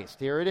of Christ?"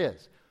 Here it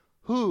is.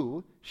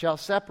 Who shall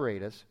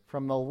separate us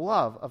from the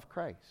love of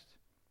Christ?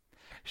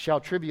 Shall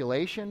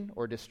tribulation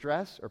or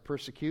distress or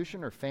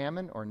persecution or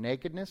famine or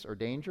nakedness or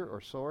danger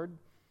or sword?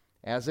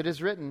 As it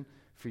is written,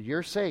 "For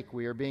your sake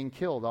we are being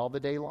killed all the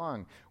day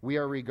long. We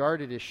are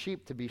regarded as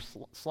sheep to be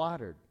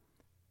slaughtered."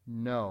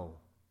 No.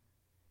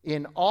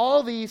 In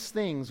all these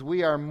things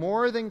we are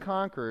more than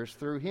conquerors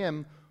through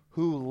him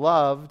who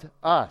loved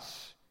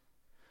us.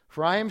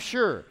 For I am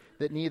sure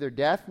that neither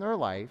death nor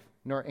life,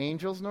 nor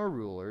angels nor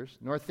rulers,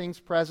 nor things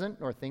present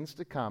nor things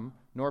to come,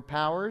 nor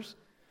powers,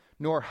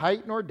 nor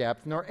height nor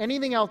depth, nor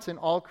anything else in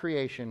all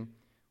creation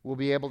will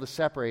be able to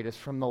separate us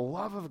from the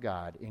love of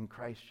God in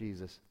Christ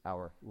Jesus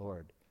our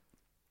Lord.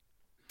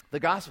 The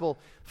gospel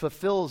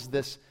fulfills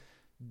this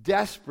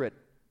desperate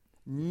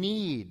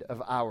need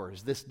of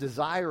ours, this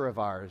desire of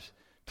ours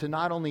to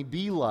not only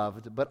be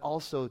loved, but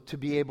also to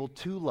be able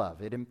to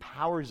love. It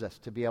empowers us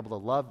to be able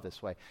to love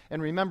this way.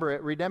 And remember,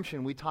 at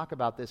Redemption, we talk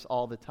about this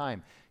all the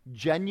time.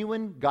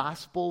 Genuine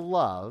gospel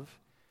love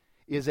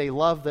is a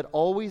love that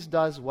always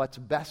does what's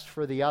best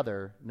for the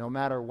other, no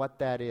matter what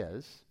that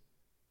is.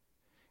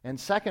 And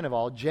second of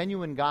all,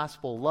 genuine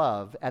gospel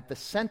love, at the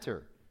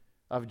center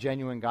of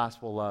genuine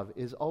gospel love,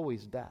 is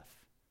always death.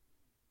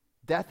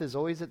 Death is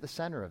always at the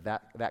center of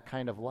that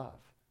kind of love.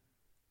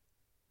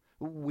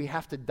 We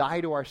have to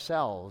die to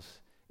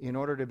ourselves in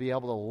order to be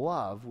able to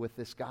love with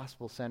this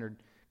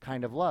gospel-centered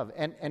kind of love.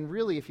 And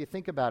really, if you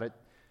think about it,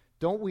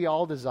 Don't we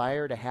all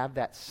desire to have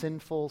that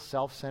sinful,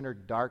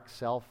 self-centered, dark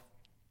self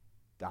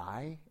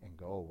die and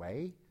go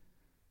away?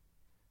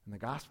 And the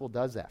gospel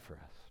does that for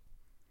us.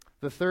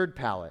 The third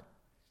palette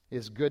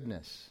is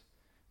goodness.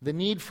 The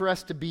need for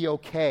us to be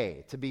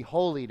okay, to be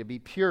holy, to be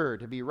pure,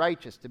 to be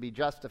righteous, to be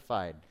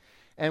justified.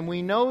 And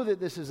we know that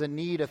this is a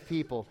need of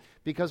people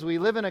because we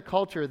live in a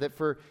culture that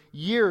for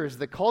years,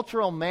 the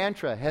cultural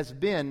mantra has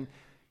been,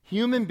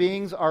 human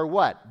beings are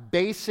what?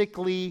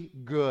 Basically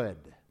good.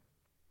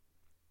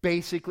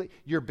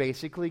 You're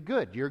basically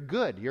good. You're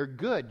good. You're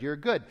good. You're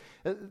good.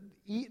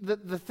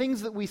 The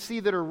things that we see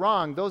that are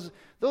wrong,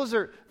 those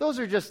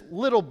are just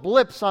little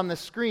blips on the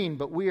screen,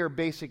 but we are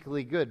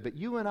basically good. But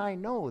you and I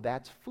know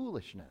that's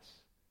foolishness.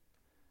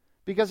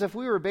 Because if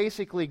we were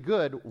basically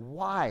good,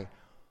 why?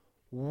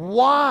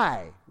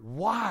 Why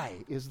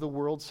is the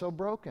world so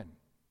broken?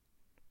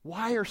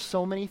 Why are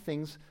so many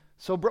things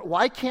so broken?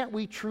 Why can't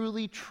we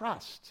truly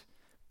trust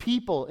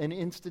people and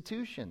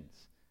institutions?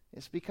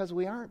 It's because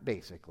we aren't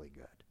basically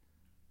good.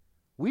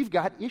 We've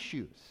got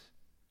issues.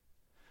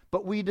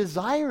 But we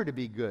desire to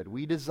be good.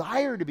 We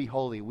desire to be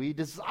holy. We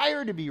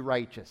desire to be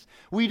righteous.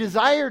 We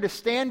desire to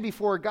stand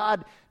before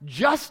God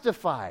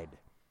justified.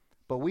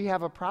 But we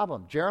have a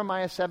problem.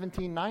 Jeremiah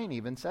 17:9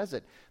 even says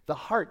it.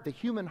 The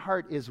human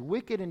heart is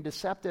wicked and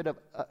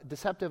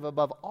deceptive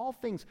above all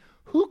things.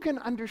 Who can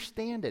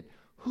understand it?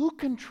 Who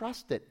can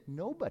trust it?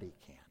 Nobody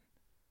can.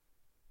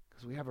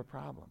 Because we have a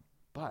problem.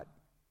 But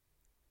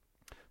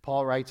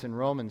Paul writes in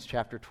Romans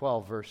chapter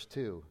 12, verse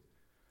 2,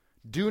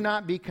 "Do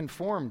not be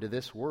conformed to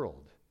this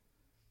world,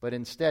 but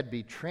instead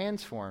be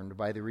transformed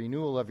by the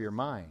renewal of your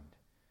mind,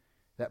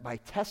 that by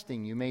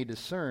testing you may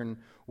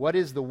discern what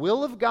is the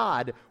will of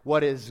God,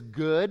 what is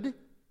good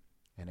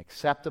and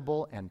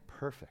acceptable and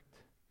perfect."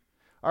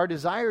 Our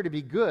desire to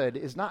be good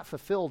is not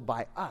fulfilled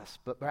by us,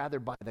 but rather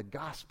by the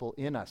gospel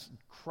in us,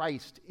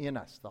 Christ in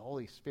us, the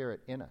Holy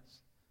Spirit in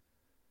us.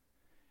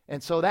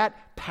 And so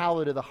that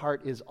palette of the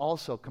heart is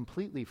also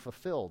completely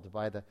fulfilled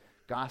by the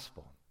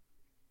gospel.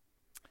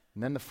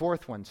 And then the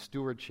fourth one,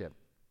 stewardship.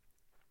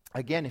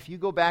 Again, if you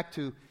go back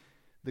to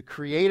the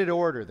created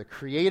order, the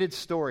created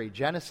story,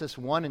 Genesis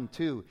 1 and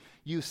 2,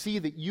 you see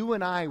that you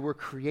and I were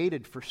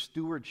created for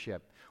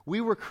stewardship.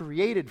 We were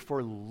created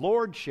for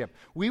lordship.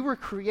 We were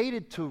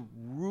created to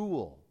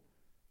rule,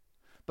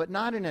 but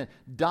not in a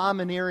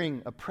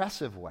domineering,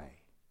 oppressive way.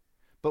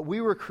 But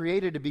we were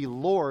created to be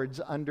lords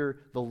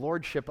under the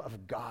lordship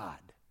of God.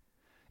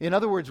 In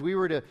other words, we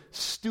were to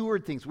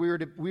steward things.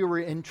 We were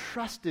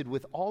entrusted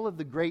with all of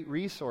the great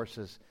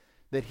resources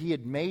that He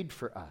had made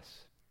for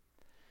us.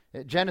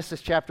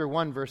 Genesis chapter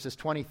 1, verses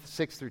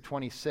 26 through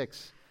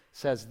 26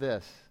 says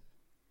this.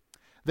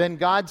 "Then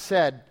God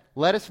said,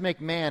 'Let us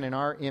make man in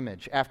our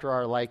image, after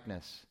our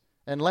likeness,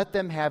 and let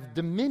them have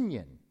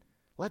dominion.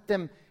 Let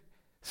them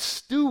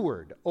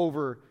steward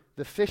over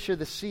the fish of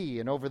the sea,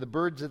 and over the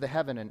birds of the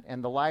heaven,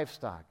 and the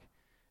livestock,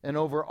 and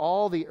over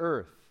all the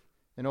earth,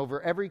 and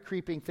over every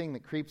creeping thing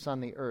that creeps on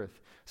the earth.'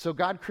 So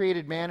God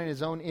created man in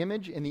His own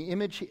image. In the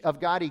image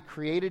of God He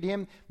created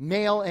him.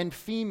 Male and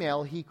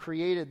female He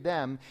created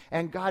them.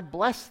 And God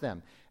blessed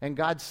them. And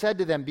God said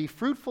to them, 'Be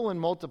fruitful and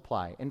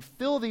multiply, and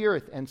fill the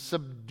earth, and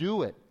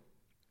subdue it,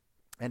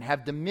 and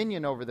have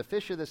dominion over the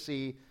fish of the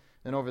sea,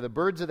 and over the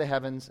birds of the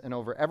heavens, and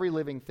over every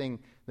living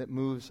thing that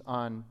moves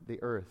on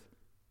the earth.'"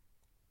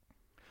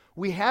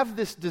 We have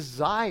this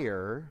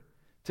desire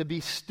to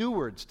be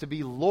stewards, to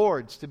be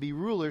lords, to be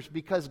rulers,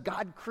 because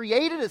God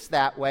created us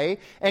that way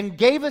and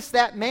gave us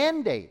that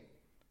mandate.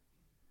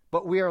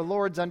 But we are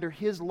lords under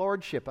His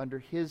lordship, under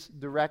His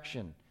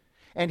direction.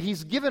 And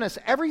He's given us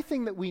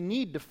everything that we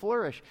need to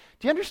flourish.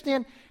 Do you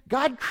understand?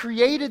 God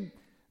created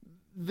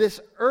this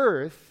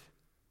earth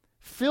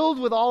filled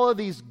with all of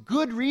these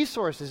good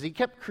resources. He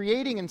kept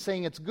creating and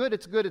saying, "It's good,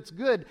 it's good, it's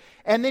good."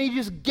 And then He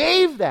just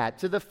gave that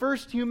to the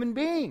first human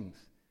beings.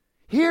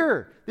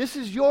 "Here, this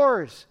is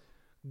yours.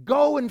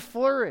 Go and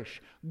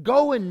flourish.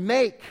 Go and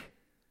make.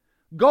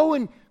 Go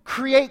and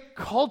create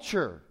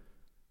culture.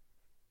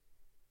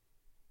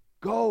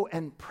 Go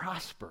and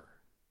prosper."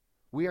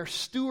 We are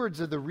stewards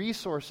of the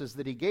resources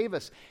that He gave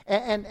us.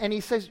 And He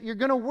says, you're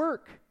going to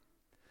work.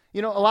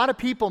 You know, a lot of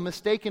people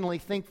mistakenly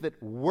think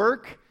that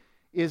work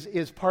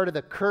is part of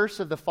the curse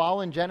of the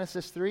fall in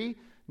Genesis 3.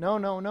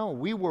 No.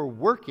 We were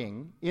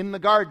working in the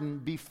garden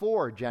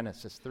before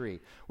Genesis 3.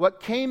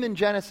 What came in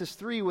Genesis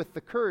 3 with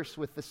the curse,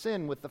 with the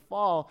sin, with the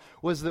fall,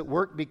 was that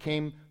work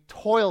became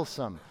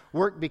toilsome.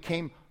 Work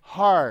became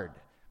hard.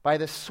 By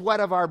the sweat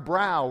of our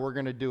brow, we're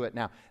going to do it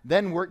now.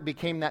 Then work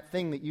became that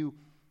thing that you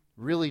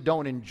really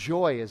don't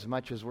enjoy as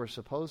much as we're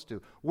supposed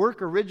to.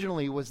 Work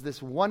originally was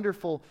this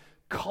wonderful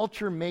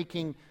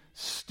culture-making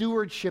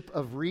stewardship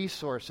of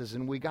resources,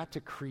 and we got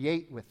to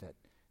create with it.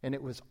 And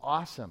it was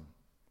awesome.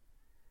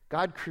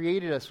 God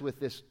created us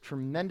with this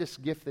tremendous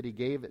gift that He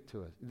gave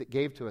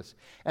to us.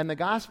 And the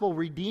gospel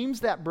redeems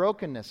that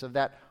brokenness of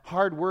that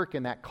hard work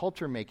and that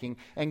culture making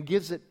and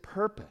gives it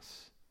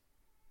purpose.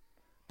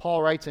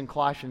 Paul writes in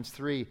Colossians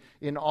 3,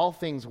 "In all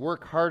things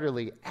work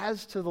heartily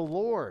as to the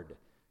Lord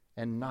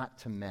and not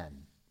to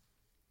men."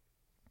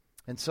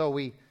 And so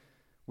we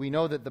We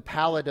know that the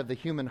palate of the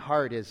human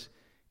heart is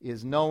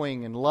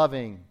knowing and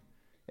loving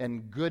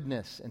and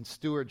goodness and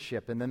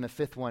stewardship. And then the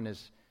fifth one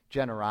is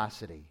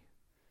generosity.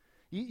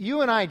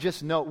 You and I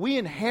just know, we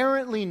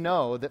inherently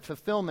know that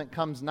fulfillment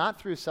comes not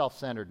through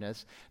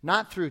self-centeredness,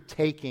 not through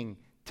taking.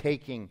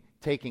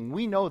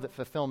 We know that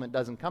fulfillment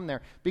doesn't come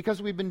there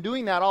because we've been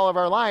doing that all of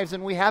our lives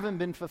and we haven't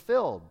been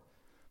fulfilled.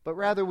 But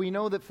rather we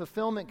know that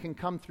fulfillment can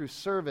come through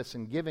service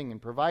and giving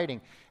and providing.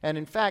 And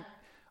in fact,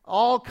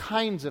 all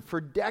kinds of,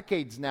 for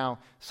decades now,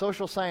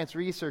 social science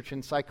research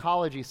in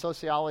psychology,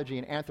 sociology,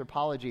 and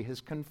anthropology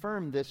has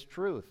confirmed this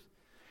truth,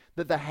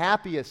 that the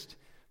happiest,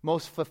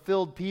 most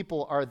fulfilled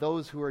people are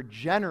those who are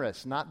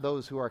generous, not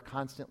those who are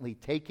constantly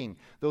taking,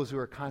 those who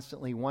are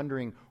constantly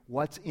wondering,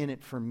 what's in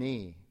it for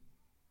me?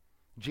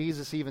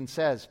 Jesus even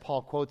says,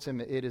 Paul quotes him,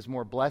 it is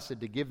more blessed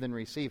to give than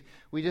receive.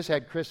 We just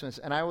had Christmas,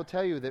 and I will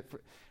tell you that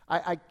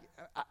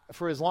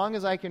for as long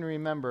as I can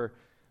remember,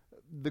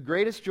 the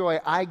greatest joy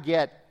I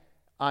get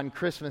on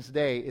Christmas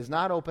Day is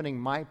not opening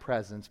my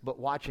presents, but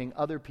watching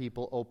other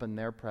people open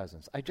their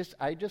presents.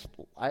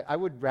 I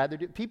would rather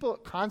do. People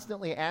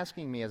constantly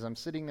asking me as I'm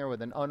sitting there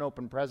with an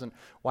unopened present,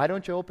 why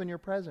don't you open your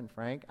present,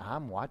 Frank?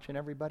 I'm watching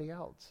everybody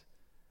else.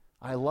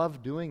 I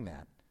love doing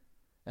that.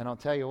 And I'll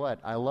tell you what,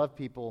 I love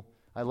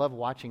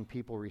watching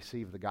people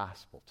receive the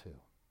gospel too.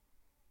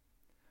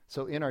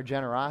 So in our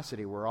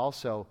generosity,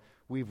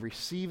 we've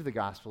received the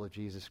gospel of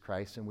Jesus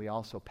Christ, and we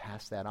also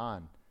pass that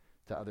on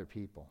to other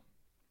people.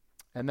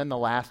 And then the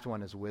last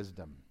one is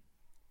wisdom.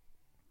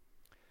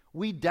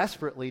 We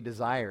desperately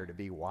desire to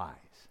be wise.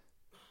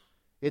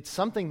 It's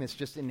something that's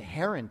just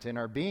inherent in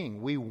our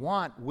being. We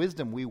want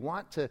wisdom. We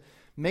want to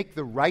make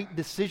the right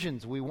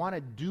decisions. We want to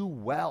do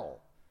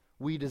well.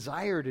 We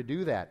desire to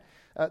do that.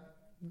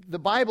 The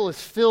Bible is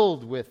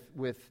filled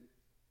with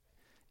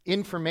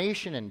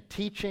information and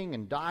teaching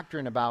and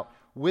doctrine about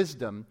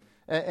wisdom.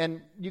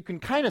 And you can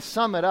kind of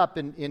sum it up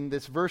in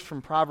this verse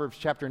from Proverbs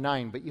chapter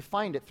 9, but you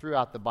find it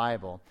throughout the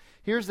Bible.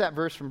 Here's that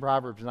verse from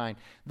Proverbs 9.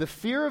 The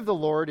fear of the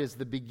Lord is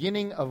the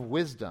beginning of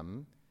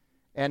wisdom,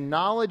 and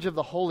knowledge of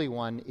the Holy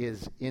One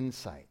is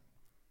insight.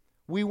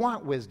 We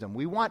want wisdom.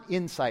 We want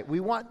insight. We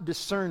want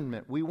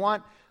discernment. We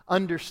want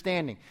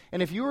understanding.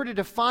 And if you were to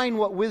define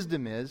what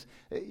wisdom is,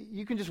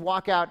 you can just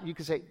walk out and you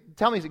can say,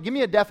 give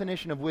me a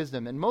definition of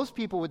wisdom. And most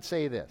people would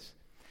say this.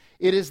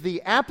 It is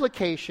the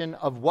application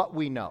of what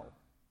we know.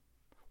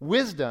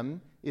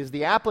 Wisdom is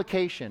the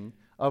application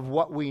of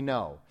what we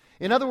know.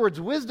 In other words,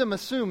 wisdom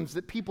assumes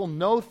that people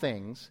know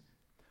things,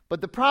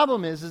 but the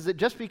problem is that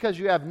just because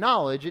you have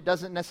knowledge, it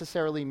doesn't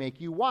necessarily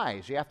make you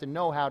wise. You have to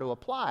know how to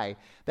apply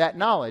that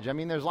knowledge. I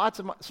mean, there's lots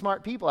of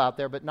smart people out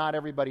there, but not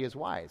everybody is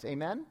wise.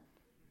 Amen?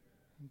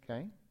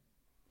 Okay.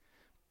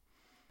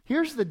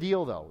 Here's the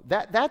deal, though.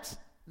 That's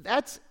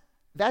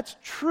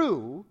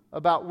true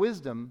about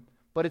wisdom,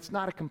 but it's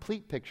not a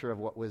complete picture of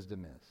what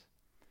wisdom is.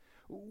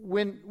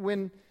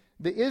 When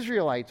the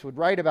Israelites would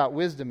write about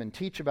wisdom and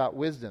teach about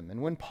wisdom,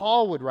 and when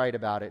Paul would write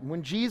about it, and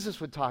when Jesus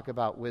would talk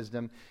about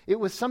wisdom, it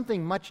was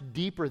something much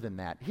deeper than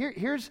that.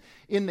 Here's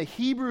in the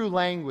Hebrew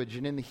language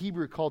and in the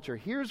Hebrew culture,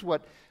 here's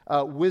what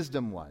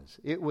wisdom was.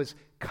 It was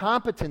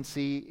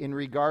competency in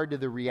regard to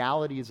the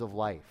realities of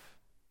life.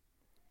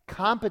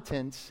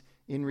 Competence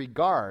in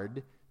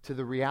regard to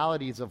the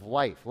realities of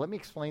life. Let me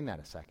explain that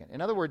a second.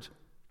 In other words,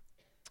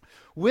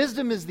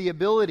 wisdom is the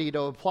ability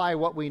to apply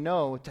what we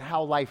know to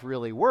how life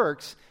really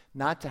works,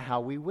 not to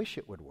how we wish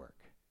it would work.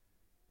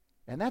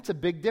 And that's a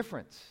big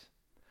difference.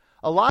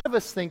 A lot of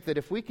us think that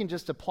if we can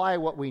just apply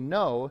what we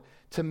know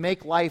to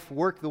make life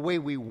work the way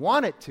we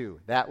want it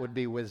to, that would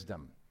be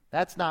wisdom.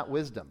 That's not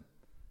wisdom.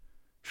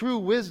 True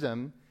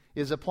wisdom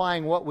is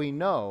applying what we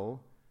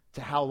know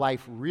to how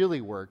life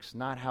really works,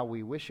 not how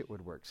we wish it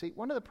would work. See,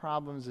 one of the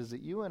problems is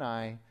that you and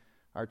I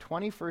are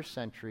 21st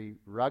century,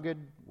 rugged,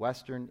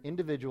 Western,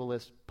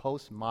 individualist,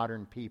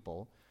 postmodern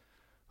people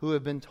who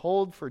have been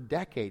told for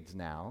decades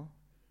now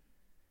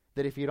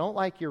that if you don't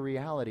like your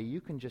reality,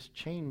 you can just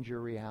change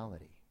your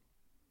reality.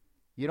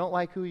 You don't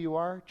like who you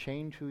are,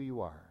 change who you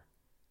are.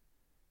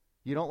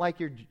 You don't like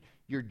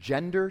your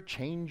gender,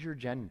 change your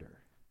gender.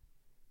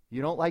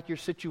 You don't like your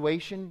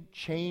situation,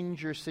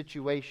 change your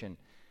situation.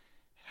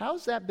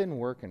 How's that been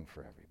working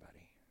for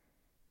everybody?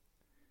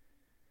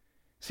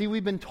 See,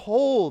 we've been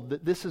told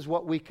that this is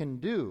what we can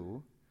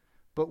do,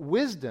 but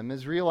wisdom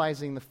is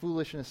realizing the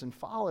foolishness and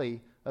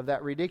folly of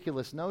that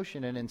ridiculous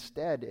notion, and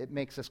instead it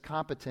makes us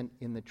competent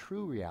in the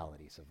true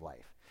realities of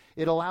life.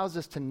 It allows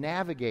us to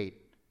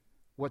navigate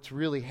what's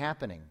really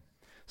happening.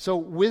 So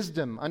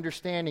wisdom,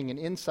 understanding, and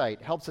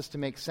insight helps us to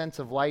make sense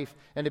of life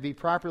and to be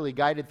properly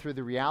guided through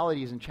the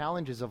realities and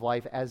challenges of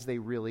life as they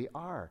really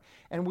are.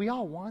 And we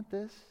all want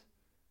this,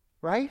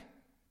 right?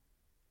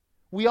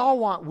 We all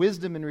want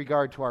wisdom in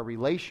regard to our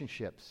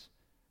relationships,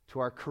 to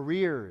our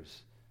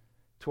careers,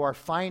 to our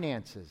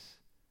finances,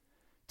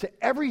 to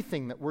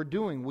everything that we're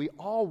doing. We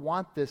all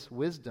want this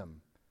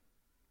wisdom.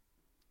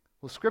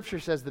 Well, Scripture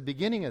says the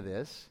beginning of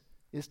this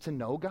is to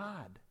know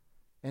God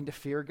and to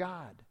fear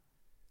God.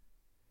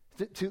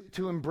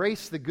 to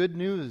embrace the good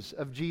news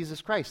of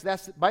Jesus Christ.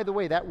 By the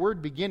way, that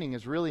word beginning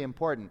is really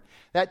important.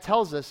 That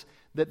tells us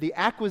that the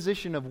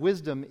acquisition of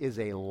wisdom is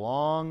a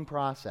long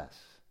process.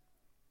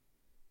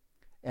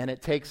 And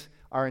it takes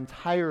our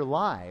entire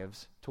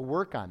lives to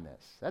work on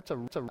this. That's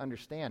to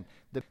understand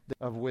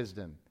of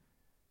wisdom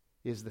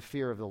is the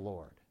fear of the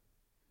Lord.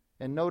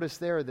 And notice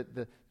there that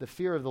the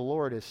fear of the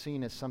Lord is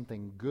seen as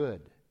something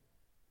good,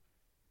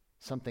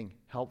 something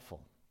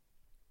helpful.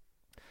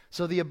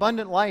 So the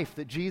abundant life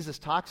that Jesus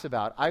talks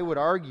about, I would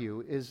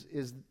argue, is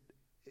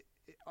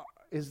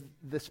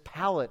this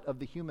palette of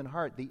the human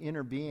heart, the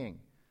inner being,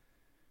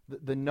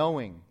 the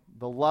knowing,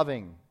 the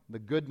loving, the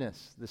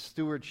goodness, the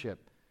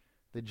stewardship,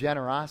 the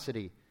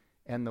generosity,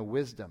 and the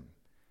wisdom.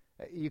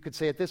 You could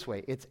say it this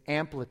way, it's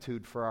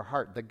amplitude for our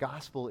heart. The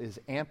gospel is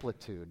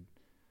amplitude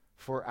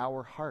for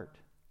our heart.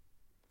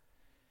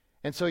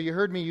 And so you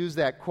heard me use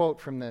that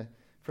quote from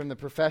the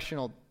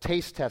professional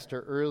taste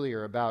tester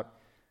earlier about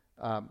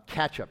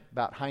ketchup,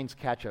 about Heinz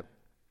ketchup.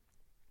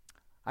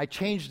 I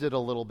changed it a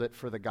little bit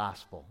for the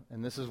gospel,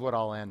 and this is what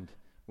I'll end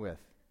with.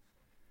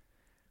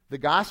 The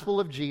gospel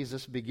of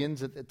Jesus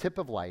begins at the tip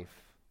of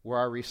life, where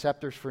our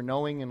receptors for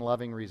knowing and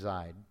loving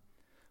reside,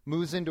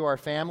 moves into our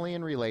family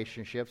and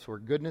relationships, where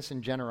goodness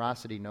and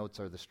generosity notes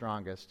are the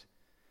strongest,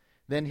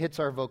 then hits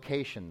our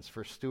vocations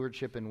for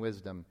stewardship and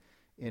wisdom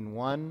in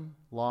one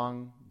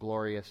long,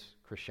 glorious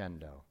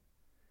crescendo.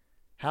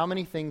 How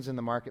many things in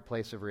the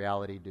marketplace of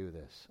reality do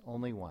this?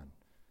 Only one,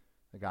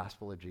 the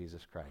gospel of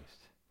Jesus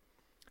Christ.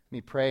 Let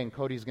me pray, and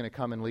Cody's going to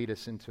come and lead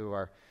us into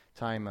our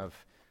time of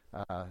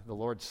the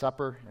Lord's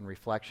Supper and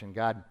reflection.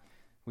 God,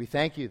 we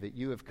thank you that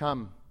you have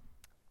come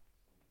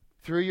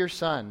through your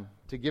Son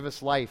to give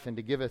us life and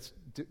to give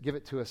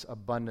it to us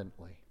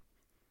abundantly.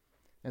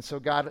 And so,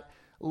 God,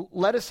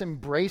 let us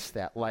embrace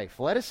that life.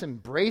 Let us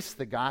embrace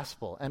the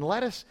gospel, and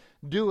let us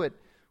do it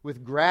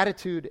with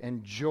gratitude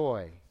and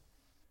joy,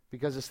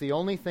 because it's the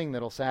only thing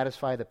that will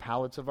satisfy the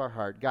palates of our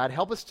heart. God,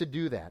 help us to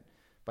do that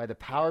by the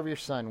power of your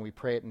Son. We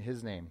pray it in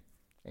his name.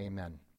 Amen.